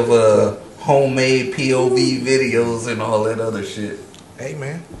plenty of homemade POV videos and all that other shit. Hey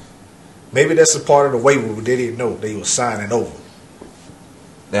man, maybe that's a part of the waiver they didn't know they were signing over.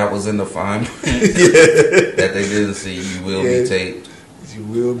 That was in the fine that they didn't see. You will be taped. You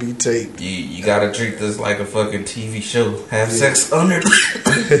will be taped. You gotta treat this like a fucking TV show. Have sex under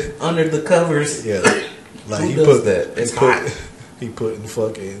the covers. Yeah, like Who does that? It's hot. He putting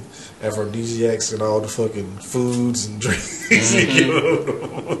fucking aphrodisiacs in all the fucking foods and drinks.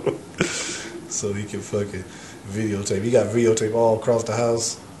 So he can fucking videotape. He got videotape all across the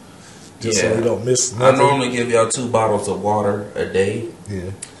house. Just so we don't miss nothing. I normally give y'all 2 bottles of water a day. Yeah.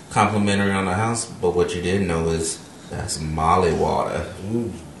 Complimentary on the house. But what you didn't know is that's Molly water.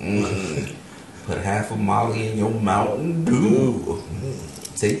 Put half of Molly in your Mountain Dew.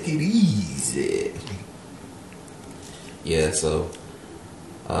 Take it easy. Yeah, so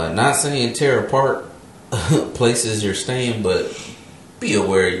not saying tear apart places you're staying, but be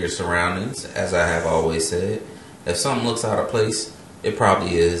aware of your surroundings, as I have always said. If something looks out of place, it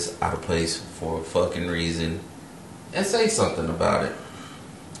probably is out of place for a fucking reason. And say something about it.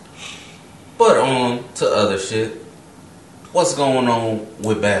 But on to other shit. What's going on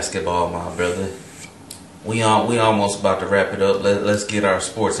with basketball, my brother? We almost about to wrap it up. Let's get our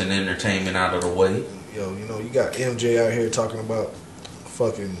sports and entertainment out of the way. Yo, you know, you got MJ out here talking about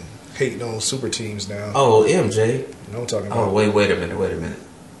fucking hating on super teams now. Oh, MJ. You know what I'm talking about? Oh, wait a minute.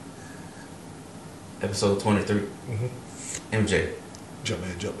 Episode 23. MJ.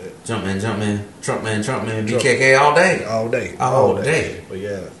 Jumpman. Trumpman, BKK all day. All day. But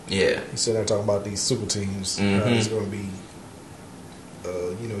yeah. He said I'm talking about these super teams. It's going to be,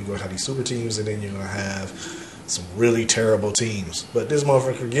 you're going to have these super teams and then you're going to have some really terrible teams. But this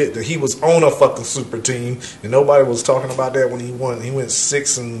motherfucker forget that he was on a fucking super team and nobody was talking about that when he won. He went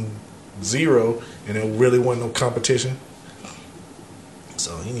 6-0 and it really wasn't no competition.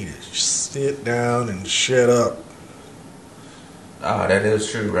 So he needed to sit down and shut up. Ah, that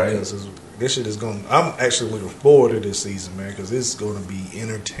is true, right? This shit is going. I'm actually looking forward to this season, man, because it's going to be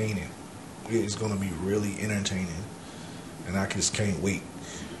entertaining. It's going to be really entertaining, and I just can't wait.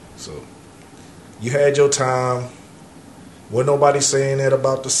 So, you had your time. Wasn't nobody saying that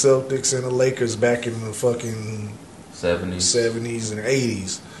about the Celtics and the Lakers back in the fucking 70s and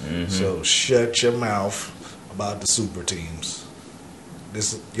 80s. So shut your mouth about the super teams.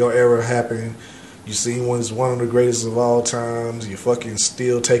 Your era happened. You seen one of the greatest of all times. You're fucking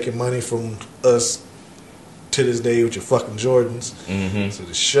still taking money from us to this day with your fucking Jordans. So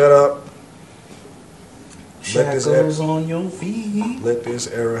just shut up. Shackles on your feet. Let this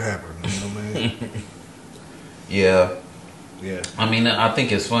era happen. You know, man. Yeah. Yeah. I mean, I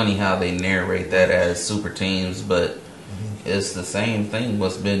think it's funny how they narrate that as super teams, but it's the same thing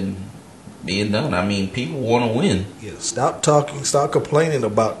what's been being done. I mean, people want to win. Yeah, stop talking, stop complaining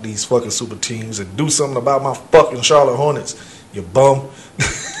about these fucking super teams and do something about my fucking Charlotte Hornets, you bum.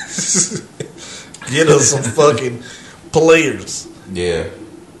 Get us some fucking players. Yeah.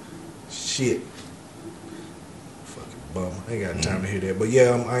 Shit. Fucking bum. I ain't got time to hear that. But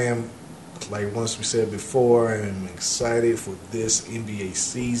yeah, I am, like once we said before, I am excited for this NBA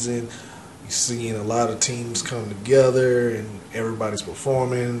season. You're seeing a lot of teams come together and everybody's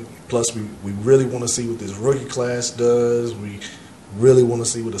performing. Plus, we really want to see what this rookie class does. We really want to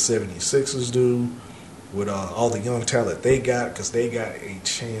see what the 76ers do with all the young talent they got, because they got a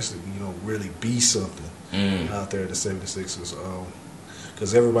chance to, really be something out there at the 76ers.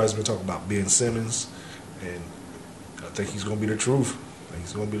 Because everybody's been talking about Ben Simmons, and I think he's going to be the truth.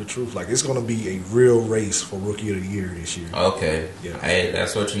 Like, it's going to be a real race for Rookie of the Year this year. Okay. Yeah. Hey,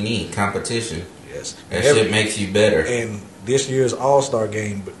 that's what you need. Competition. Yes. That shit makes you better. And this year's All-Star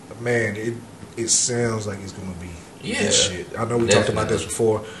game, but man, it sounds like it's going to be this shit. I know we talked about this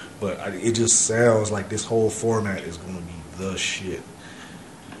before, but it just sounds like this whole format is going to be the shit.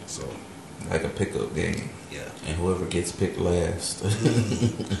 So, like a pickup game. Yeah. And whoever gets picked last.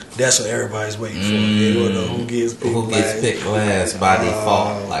 That's what everybody's waiting for. They don't know who gets picked last by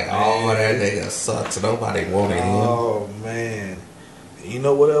default. Like, that nigga sucks. Nobody wanted him. Oh, man. You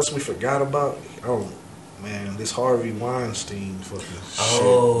know what else we forgot about? Oh, man, this Harvey Weinstein fucking shit.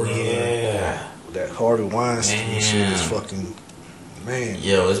 Oh, yeah. That Harvey Weinstein shit is fucking, man.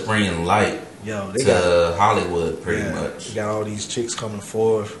 Yo, it's bringing light to Hollywood pretty much. You got all these chicks coming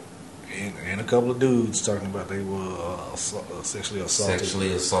forth. And a couple of dudes talking about they were sexually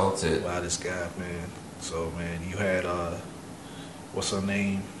assaulted by this guy, man. So, man, you had what's her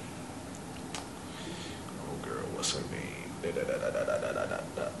name? Oh, girl, what's her name?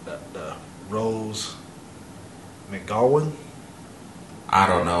 Rose McGowan. I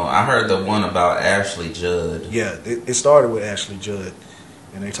don't know. I heard the one about Ashley Judd. Yeah, it started with Ashley Judd.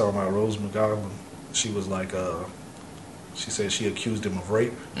 and they talking about Rose McGowan. She was like, she said she accused him of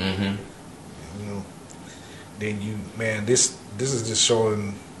rape. Mm-hmm. You know, then this is just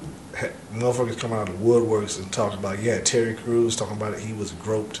showing motherfuckers come out of the woodworks and talk about, Terry Crews talking about it. He was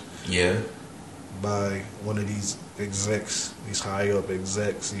groped by one of these execs, these high up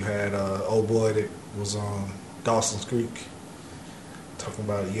execs. You had old boy that was on Dawson's Creek talking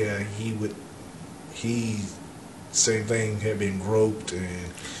about he same thing, had been groped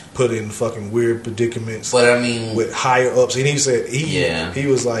and put in fucking weird predicaments. But I mean, with higher ups, and he said he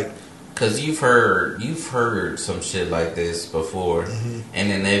was like, because you've heard some shit like this before, and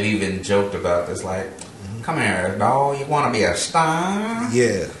then they've even joked about this, like, come here, dog, you want to be a star?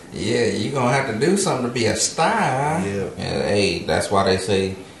 Yeah, you gonna have to do something to be a star. Yeah, and, hey, that's why they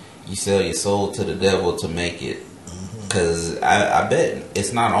say you sell your soul to the devil to make it. Because I bet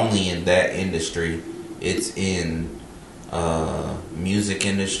it's not only in that industry, it's in music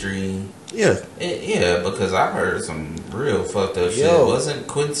industry. Yeah, because I heard some real fucked up shit. Wasn't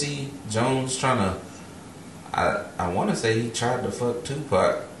Quincy Jones trying to? I want to say he tried to fuck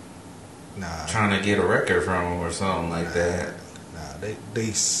Tupac. Nah, trying to get a record from him or something like that. Nah,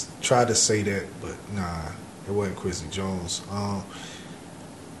 they tried to say that, but nah, it wasn't Quincy Jones.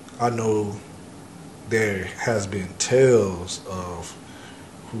 I know there has been tales of,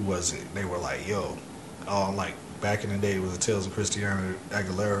 who was it? They were like, like back in the day, it was the tales of Christina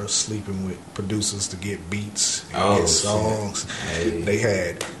Aguilera sleeping with producers to get beats and get songs. Hey. They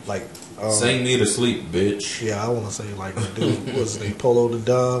had like sing me to sleep, bitch. Yeah, I want to say like the dude was they Polo the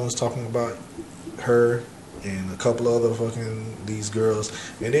Don was talking about her and a couple other fucking these girls,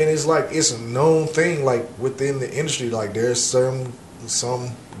 and then it's like it's a known thing like within the industry, like there's some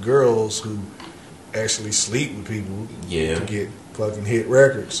girls who actually sleep with people to get fucking hit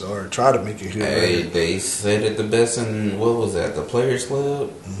records or try to make it hit records. They said it the best in, what was that, the Players Club?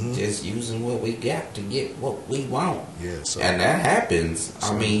 Just using what we got to get what we want. Yeah, so, and that happens.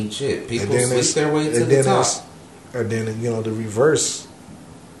 So, I mean, shit, people sleep their way to the top. And then, the reverse,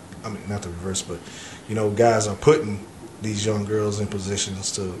 I mean, not the reverse, but, guys are putting these young girls in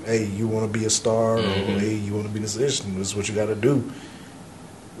positions to, hey, you want to be a star, or hey, you want to be in this position. This is what you got to do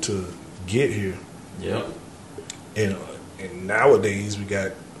to get here. Yep. And nowadays we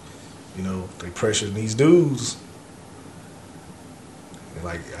got, they pressuring these dudes. And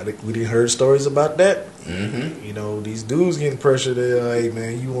like we didn't heard stories about that. These dudes getting pressured. Hey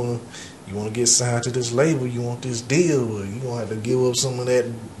man, you want to get signed to this label? You want this deal? Or you gonna have to give up some of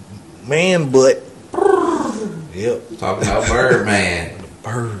that man butt. Yep. Talking about Birdman.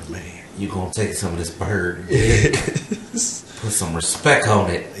 Birdman. You gonna take some of this bird? Put some respect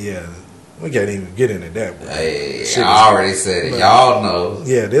on it. Yeah. We can't even get into that. Bro. Hey, I already said it. Y'all know.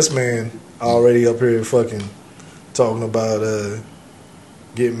 Yeah, this man already up here fucking talking about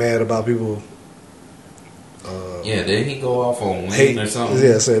getting mad about people. Didn't he go off on Wayne or something?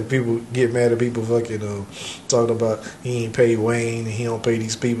 Yeah, said people get mad at people fucking talking about he ain't pay Wayne and he don't pay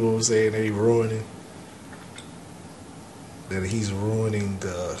these people, saying that he's ruining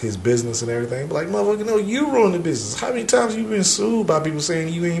his business and everything. But like, motherfucker, no, you ruined the business. How many times you been sued by people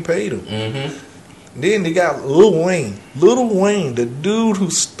saying you ain't paid them? Then they got Lil Wayne, the dude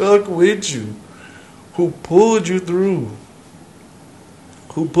who stuck with you, who pulled you through,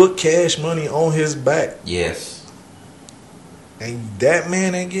 who put Cash Money on his back. Yes. And that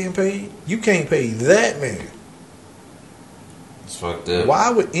man ain't getting paid. You can't pay that man. It's fucked up.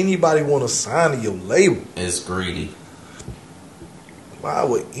 Why would anybody want to sign to your label? It's greedy. Why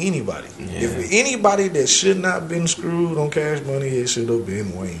would anybody? Yeah. If anybody that should not been screwed on Cash Money, it should have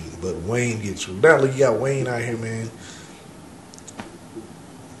been Wayne. But Wayne gets screwed. Now look, you got Wayne out here, man.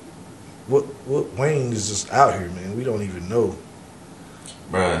 What Wayne is just out here, man. We don't even know.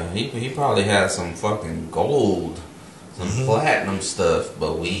 Bruh, he probably has some fucking gold, some platinum stuff,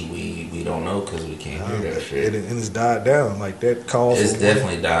 but we don't know because we can't hear that shit. And it's died down. Like that call. It's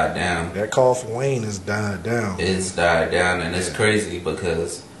definitely Wayne, died down. That call for Wayne has died down. It's died down, and it's crazy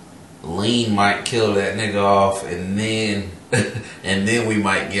because Lean might kill that nigga off, and then we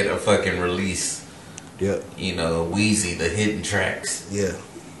might get a fucking release. Yep. Wheezy, the hidden tracks. Yeah.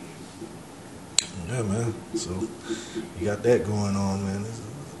 Yeah, man. So you got that going on, man.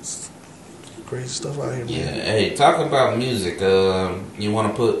 It's crazy stuff out here, man. Yeah. Hey, talking about music. You want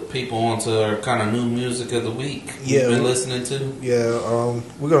to put people onto our kind of new music of the week? Yeah. You've been listening to? Yeah.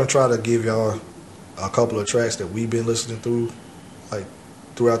 We're gonna try to give y'all a couple of tracks that we've been listening through, like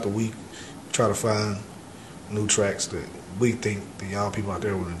throughout the week. Try to find new tracks that we think that y'all people out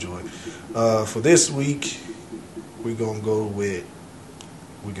there would enjoy. For this week, we're gonna go with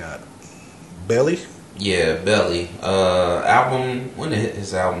we got Belly Yeah, Belly. Album. When did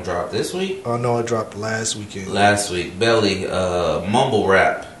his album drop? This week? Oh no, it dropped last weekend. Last week. Belly. Mumble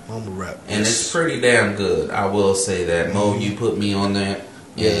rap. Mumble rap, And it's pretty damn good. I will say that. Mo, you put me on that,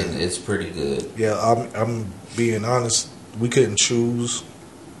 and it's pretty good. Yeah, I'm being honest. We couldn't choose.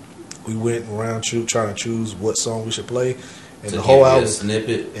 We went around trying to choose what song we should play, and the whole album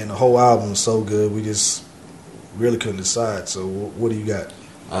snippet. And the whole album is so good. We just really couldn't decide. So what do you got?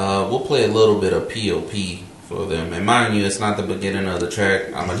 We'll play a little bit of P.O.P. for them. And mind you, it's not the beginning of the track.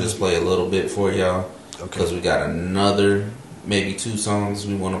 I'm going to just play a little bit for y'all. Because we got another, maybe 2 songs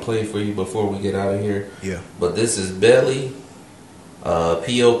we want to play for you before we get out of here. Yeah. But this is Belly,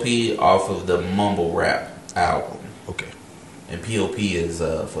 P.O.P. off of the Mumble Rap album. Okay. And P.O.P. is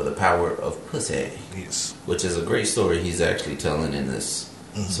for the power of pussy. Yes. Which is a great story he's actually telling in this.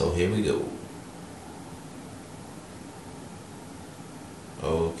 So here we go.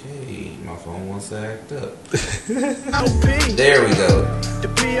 Okay, my phone wants to act up. There we go.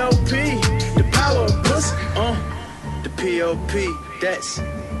 The P.O.P. The power of pussy. The P.O.P. That's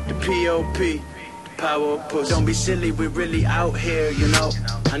the P.O.P. The power of pussy. Don't be silly, we're really out here, you know.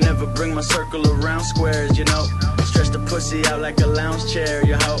 I never bring my circle around squares, you know. Stretch the pussy out like a lounge chair,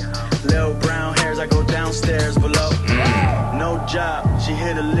 you know. Little brown hairs, I go downstairs below. No job, she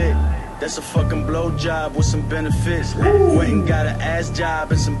hit a lick. That's a fucking blow job with some benefits. Went and got an ass job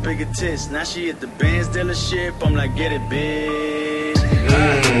and some bigger tits. Now she at the Benz dealership. I'm like, get it, bitch.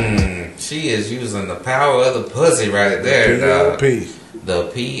 She is using the power of the pussy right there, dog. P.O.P. The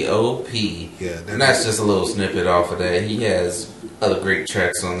P.O.P. Yeah, and that's just a little snippet off of that. He has other great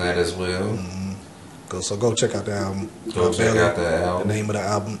tracks on that as well. So go check out the album. Go check out the album. The name of the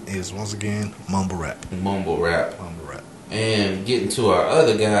album is, once again, Mumble Rap. Mumble Rap. Mumble Rap. And getting to our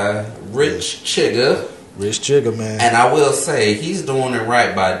other guy, Rich Chigga. Rich Chigga, man. And I will say, he's doing it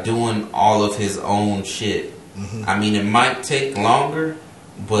right by doing all of his own shit. I mean, it might take longer,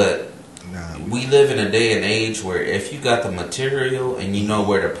 but we live in a day and age where if you got the material and you know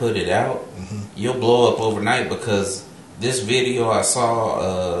where to put it out, you'll blow up overnight. Because this video I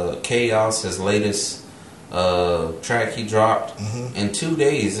saw, Chaos, his latest track he dropped, in 2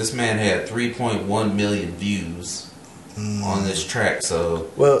 days, this man had 3.1 million views on this track. So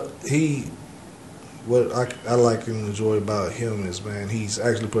what I like and enjoy about him is, man, he's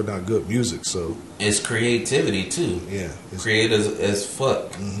actually putting out good music. So it's creativity too. Yeah, it's creative as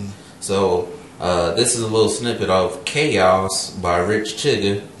fuck. So this is a little snippet of Chaos by Rich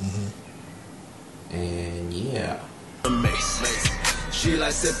Chigga. And yeah. She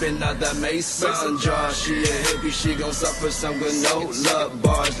like sipping out that Mason jar. She a hippie, she gon' suffer some good no love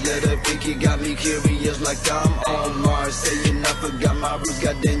bars. Little Vicky got me curious like I'm on Mars. Saying I forgot my roots,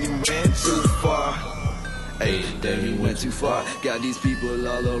 goddamn you went too far. Hey, damn you went too far. Got these people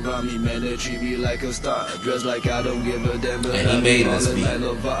all around me, man, they treat me like a star. Dressed like I don't give a damn, but and he made this beat.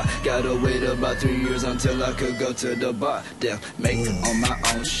 Gotta wait about 3 years until I could go to the bar. Damn, make on my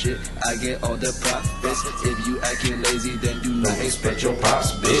own shit, I get all the profits. If you acting lazy, then do not expect your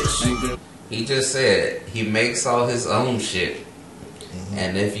props, bitch. He just said he makes all his own shit.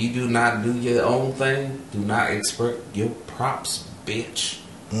 And if you do not do your own thing, do not expect your props, bitch.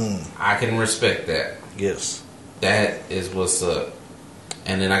 I can respect that. Yes. That is what's up.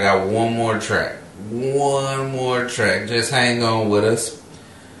 And then I got one more track. One more track. Just hang on with us.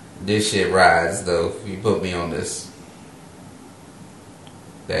 This shit rides though. If you put me on this.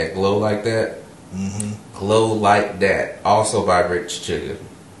 That Glow Like That. Glow Like That. Also by Rich Chigga.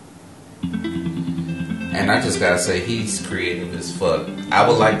 And I just gotta say, he's creative as fuck. I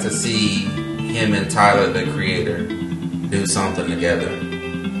would like to see him and Tyler, the Creator, do something together.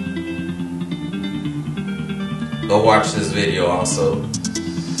 Go watch this video also.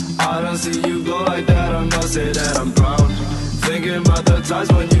 I don't see you go like that, I must say that I'm proud. Thinking about the times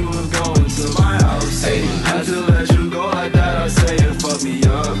when you were going to my house. Hey. Had to let you go like that, I say it fucked me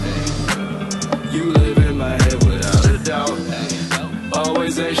up. You live in my head without a doubt.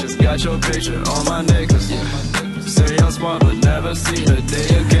 Always anxious, got your picture on my necklace. Say I'm smart, but never seen a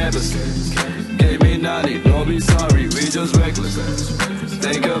day of campus. Gave me 90, don't be sorry, we just reckless.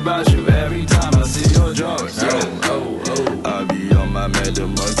 Think about you every time I see your drawers. I be on my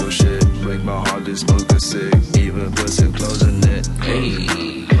medical shit. Break my heart, this smoke is sick. Even put some clothes in it.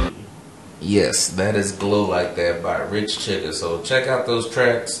 Hey. Yes, that is Glow Like That by Rich Chigga. So check out those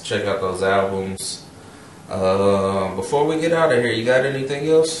tracks. Check out those albums. Before we get out of here, you got anything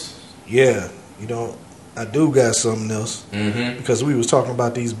else? Yeah. You know, I do got something else. Because we was talking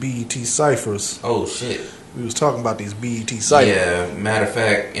about these BET ciphers. Oh, shit. We was talking about these BET cyphers. Yeah, matter of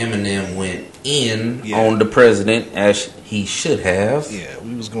fact, Eminem went in Yeah. on the president as he should have. Yeah,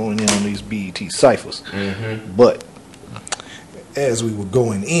 we was going in on these BET ciphers. Mm-hmm. But as we were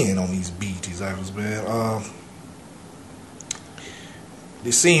going in on these BET ciphers, man,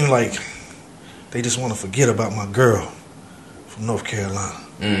 it seemed like they just want to forget about my girl from North Carolina.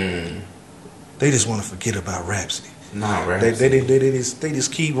 They just want to forget about Rhapsody. Not right. They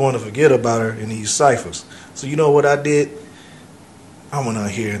just keep wanting to forget about her in these ciphers. So you know what I did? I went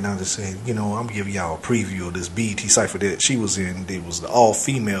out here and I just said, you know, I'm giving y'all a preview of this BET cipher that she was in. It was the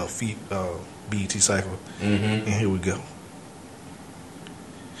all-female BET cipher. Mm-hmm. And here we go.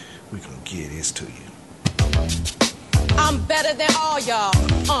 We gonna get this to you. I'm better than all y'all.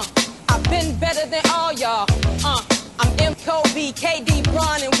 I've been better than all y'all. I'm M. Kobe, KD,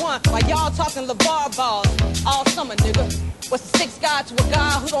 Bron, and one. While y'all talking LeVar balls all summer, nigga. What's the sixth guy to a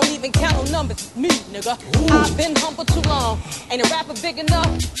guy who don't even count on numbers? Me, nigga. I've been humble too long. Ain't a rapper big enough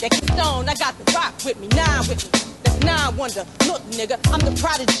that can stone. I got the rock with me, 9 with me. That's 9 wonder. Look, nigga, I'm the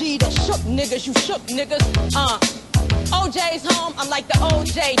prodigy that shook niggas. You shook niggas. OJ's home, I'm like the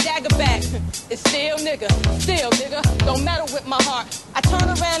OJ Daggerback. It's still nigga. Don't meddle with my heart. I turn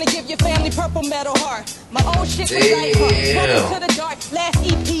around and give your family purple metal heart. My old shit was like purple to the dark. Last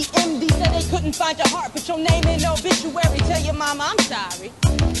EP, MD said they couldn't find your heart. Put your name in no obituary. Tell your mama I'm sorry.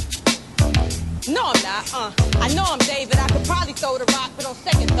 No, I'm not. I know I'm David. I could probably throw the rock, but on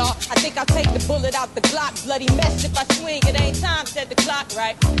second thought, I think I'll take the bullet out the Glock. Bloody mess if I swing. It ain't time, said the clock,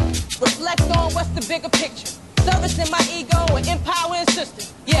 right? Reflect on what's the bigger picture. Servicing my ego and empowering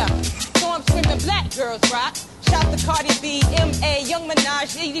sisters. Yeah, so I'm screaming black girls rock. Shout to Cardi B, M.A., Young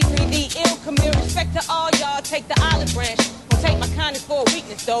Minaj, ED3D, Ill Camille. Respect to all y'all, take the olive branch. Don't take my kindness for a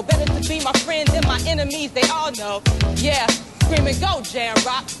weakness though. Better to be my friend than my enemies, they all know. Yeah, screaming go Jam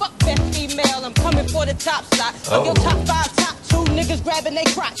Rock. Fuck best female, I'm coming for the top slot. Fuck your top 5, top 2 niggas grabbing they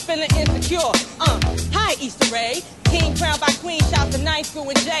crotch, feeling insecure. Hi Issa Rae. King crowned by Queen, shout to 9th Screw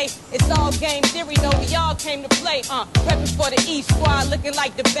and J. It's all game theory, no, we all came to play. Prepping for the E squad, looking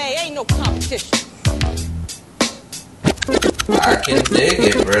like the Bay. Ain't no competition. I can dig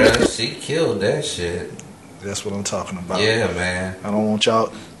it, bruh. She killed that shit. That's what I'm talking about. Yeah, man. I don't want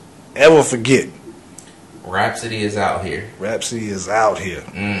y'all ever forget. Rhapsody is out here. Rhapsody is out here.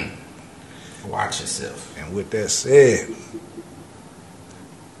 Watch yourself. And with that said,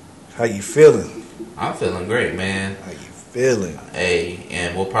 how you feeling? I'm feeling great, man. How you feeling? Hey,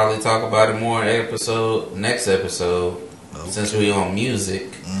 and we'll probably talk about it more next episode. Okay. Since we on music.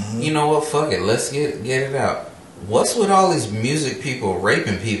 You know what? Fuck it. Let's get it out. What's with all these music people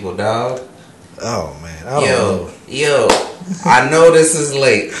raping people, dog? Oh man, I don't know. Yo, I know this is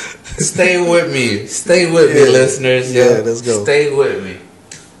late. Stay with me. Stay with me, listeners. Yo. Yeah, let's go. Stay with me.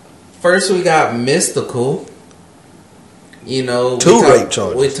 First, we got Mystical. You know, 2 rape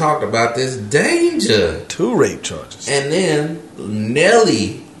charges. We talked about this. Danger. 2 rape charges. And then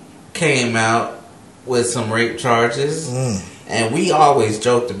Nelly came out with some rape charges. And we always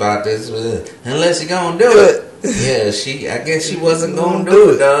joked about this. Unless you're going to do it. Yeah, I guess she wasn't going to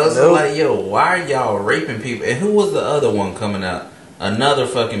do it, dog. So like, yo, why are y'all raping people? And who was the other one coming out? Another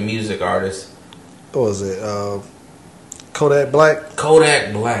fucking music artist. What was it? Kodak Black?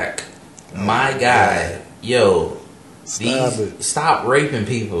 Kodak Black. My guy. Yo. Stop raping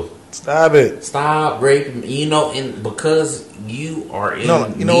people. Stop it. Stop raping. You know, and because you are in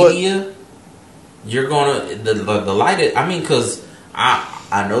media, you're gonna the light. I mean, because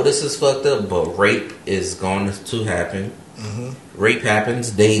I know this is fucked up, but rape is going to happen. Rape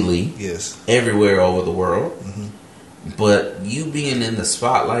happens daily. Yes. Everywhere over the world. But you being in the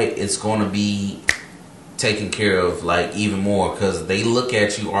spotlight, it's going to be taken care of like even more because they look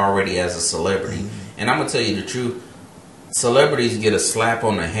at you already as a celebrity. And I'm gonna tell you the truth. Celebrities get a slap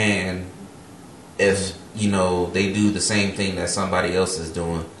on the hand if, you know, they do the same thing that somebody else is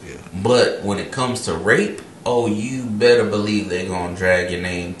doing. Yeah. But when it comes to rape, oh, you better believe they're going to drag your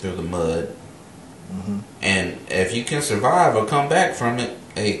name through the mud. And if you can survive or come back from it,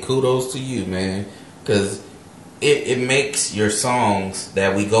 hey, kudos to you, man. Because it makes your songs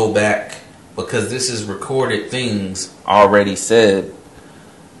that we go back, because this is recorded things already said,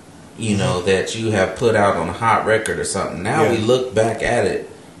 you know, that you have put out on a hot record or something. Now we look back at it,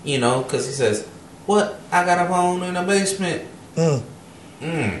 you know, because he says, what? I got a phone in the basement.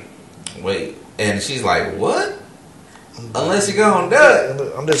 Wait. And she's like, what? Unless you're going to do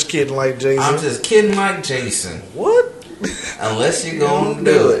it. I'm just kidding like Jason. I'm just kidding like Jason. What? Unless you're going to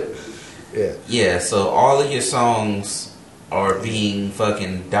do it. Yeah. Yeah, so all of your songs are being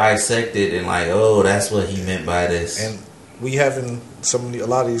fucking dissected and like, oh, that's what he meant by this. And we having a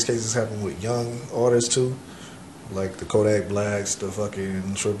lot of these cases happen with young artists too, like the Kodak Blacks, the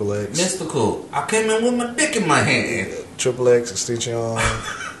fucking Triple X, Mystical. I came in with my dick in my hand. Triple X, Extension,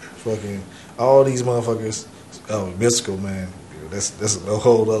 fucking all these motherfuckers. Oh, Mystical, man, that's a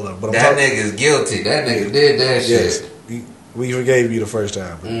whole other. But That nigga's guilty. That nigga did that yes, shit. we forgave you the first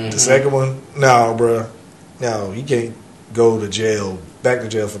time, but the second one, no, bruh, no, you can't go to jail, back to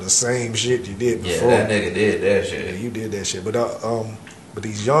jail for the same shit you did Yeah, before. that nigga did that Yeah, shit. you did that shit. But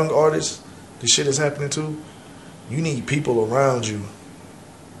these young artists, this shit is happening to. You need people around you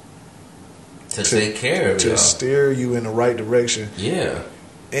To take care of to y'all. steer you in the right direction. Yeah.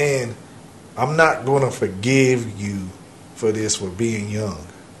 And I'm not going to forgive you for this for being young.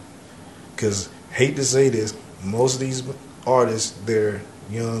 Because, hate to say this, most of these artists, they're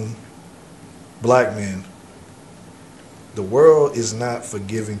young black men. The world is not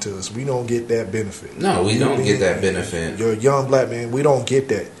forgiving to us. We don't get that benefit. No, we You don't get being- that benefit. You're a young black man. We don't get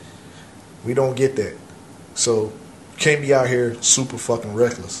that. We don't get that. So, you can't be out here super fucking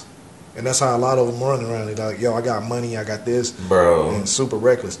reckless. And that's how a lot of them run around. They're like, yo, I got money, I got this. Bro. And super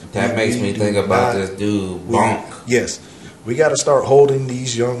reckless. That makes me do think about not- this dude, we- Bonk. Yes. We got to start holding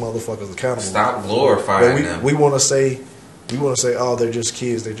these young motherfuckers accountable. Stop glorifying But them. we want to say, oh, they're just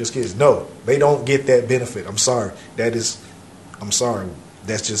kids. They're just kids. No, they don't get that benefit. I'm sorry. I'm sorry.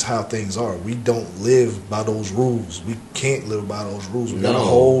 That's just how things are. We don't live by those rules. We can't live by those rules. We got to No.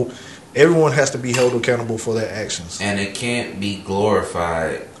 hold. Everyone has to be held accountable for their actions. And it can't be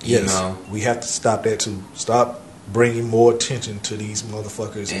glorified, you Yes, know, we have to stop that too. Stop bringing more attention to these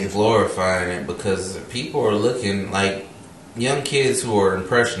motherfuckers. and glorifying it, because people are looking like young kids who are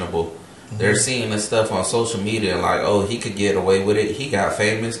impressionable. They're seeing this stuff on social media like, oh, he could get away with it. He got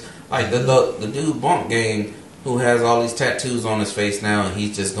famous. Like the dude Bonk Gang, who has all these tattoos on his face now, and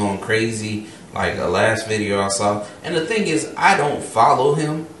he's just going crazy. Like the last video I saw. And the thing is, I don't follow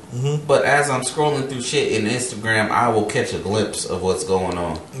him. But as I'm scrolling through shit in Instagram, I will catch a glimpse of what's going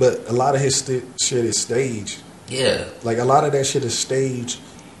on. But a lot of his shit is staged. Yeah. Like a lot of that shit is staged.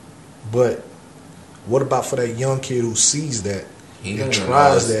 But what about for that young kid who sees that He and doesn't know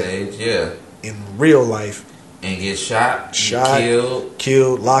tries the that stage, yeah. in real life, And get shot,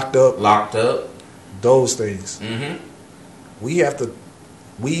 killed, locked up, locked up. those things? Mm-hmm. We have to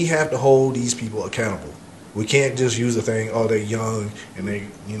hold these people accountable. We can't just use the thing, oh, they're young and they're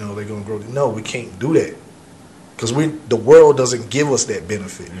gonna grow. No, we can't do that because the world doesn't give us that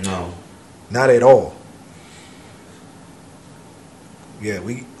benefit. No. Not at all. Yeah,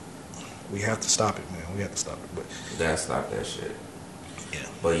 we have to stop it, man. We have to stop it. But Gotta stop that shit. yeah,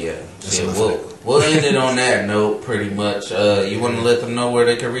 But yeah, That's shit, enough we'll end it on that note pretty much. You want to let them know where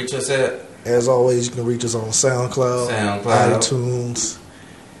they can reach us at? as always, you can reach us on SoundCloud, iTunes,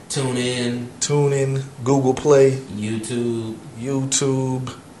 Tune in, TuneIn, Google Play, YouTube.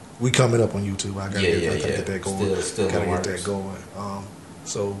 We coming up on YouTube. I gotta get that going. Still Gotta in get works. that going.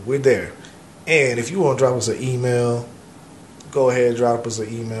 So we're there. And if you want to drop us an email, go ahead and drop us an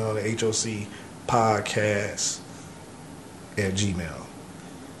email at hocpodcast@gmail.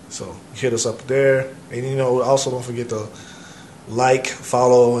 So hit us up there. And also don't forget to like,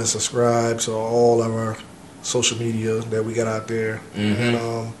 follow, and subscribe to all of our social media that we got out there.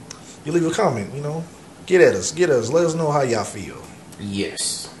 And you leave a comment, get at us. Let us know how y'all feel.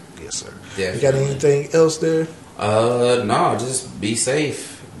 Yes. Yes, sir. Definitely. You got anything else there? No, just be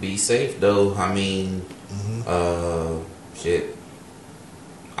safe. Be safe though. I mean, shit.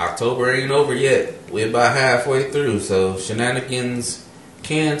 October ain't over yet. We're about halfway through, so shenanigans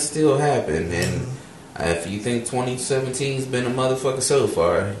can still happen. And if you think 2017's been a motherfucker so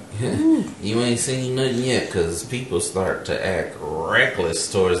far, you ain't seen nothing yet, because people start to act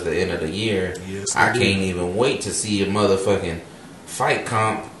reckless towards the end of the year. Yes, I they do. can't even wait to see a motherfucking fight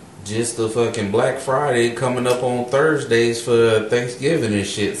comp. Just the fucking Black Friday coming up on Thursdays for Thanksgiving and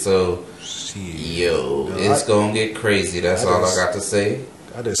shit. So, Shit. yo, No, it's gonna get crazy. That's all I got to say.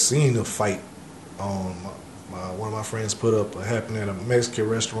 I just seen a fight. One of my friends put up happening at a Mexican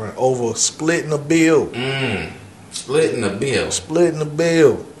restaurant over splitting a bill. Splitting the bill. Splitting the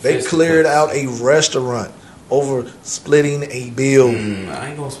bill. They Fisticuffs. cleared out a restaurant over splitting a bill. I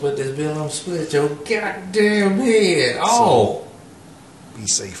ain't gonna split this bill. I'm gonna split your goddamn head. Oh. Be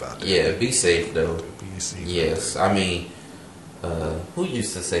safe out there. Yeah, be safe though. Be safe. Yes, I mean, who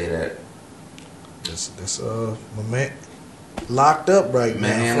used to say that? This my man locked up right now.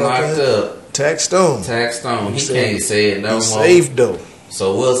 Man locked up. Tax Stone. Tax Stone. He said, can't say it no Be more. safe though.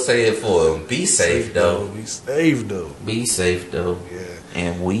 So we'll say it for him. Be safe though. Be safe though. Be safe though. Yeah.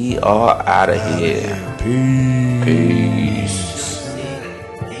 And we are out of here. Peace.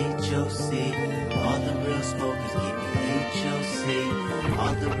 HOC, all the real smokers keep it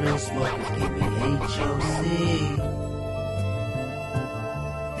smokers give me HOC.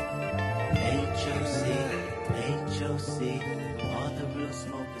 HOC. All the real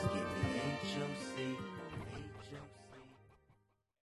smokers give me HOC. HOC.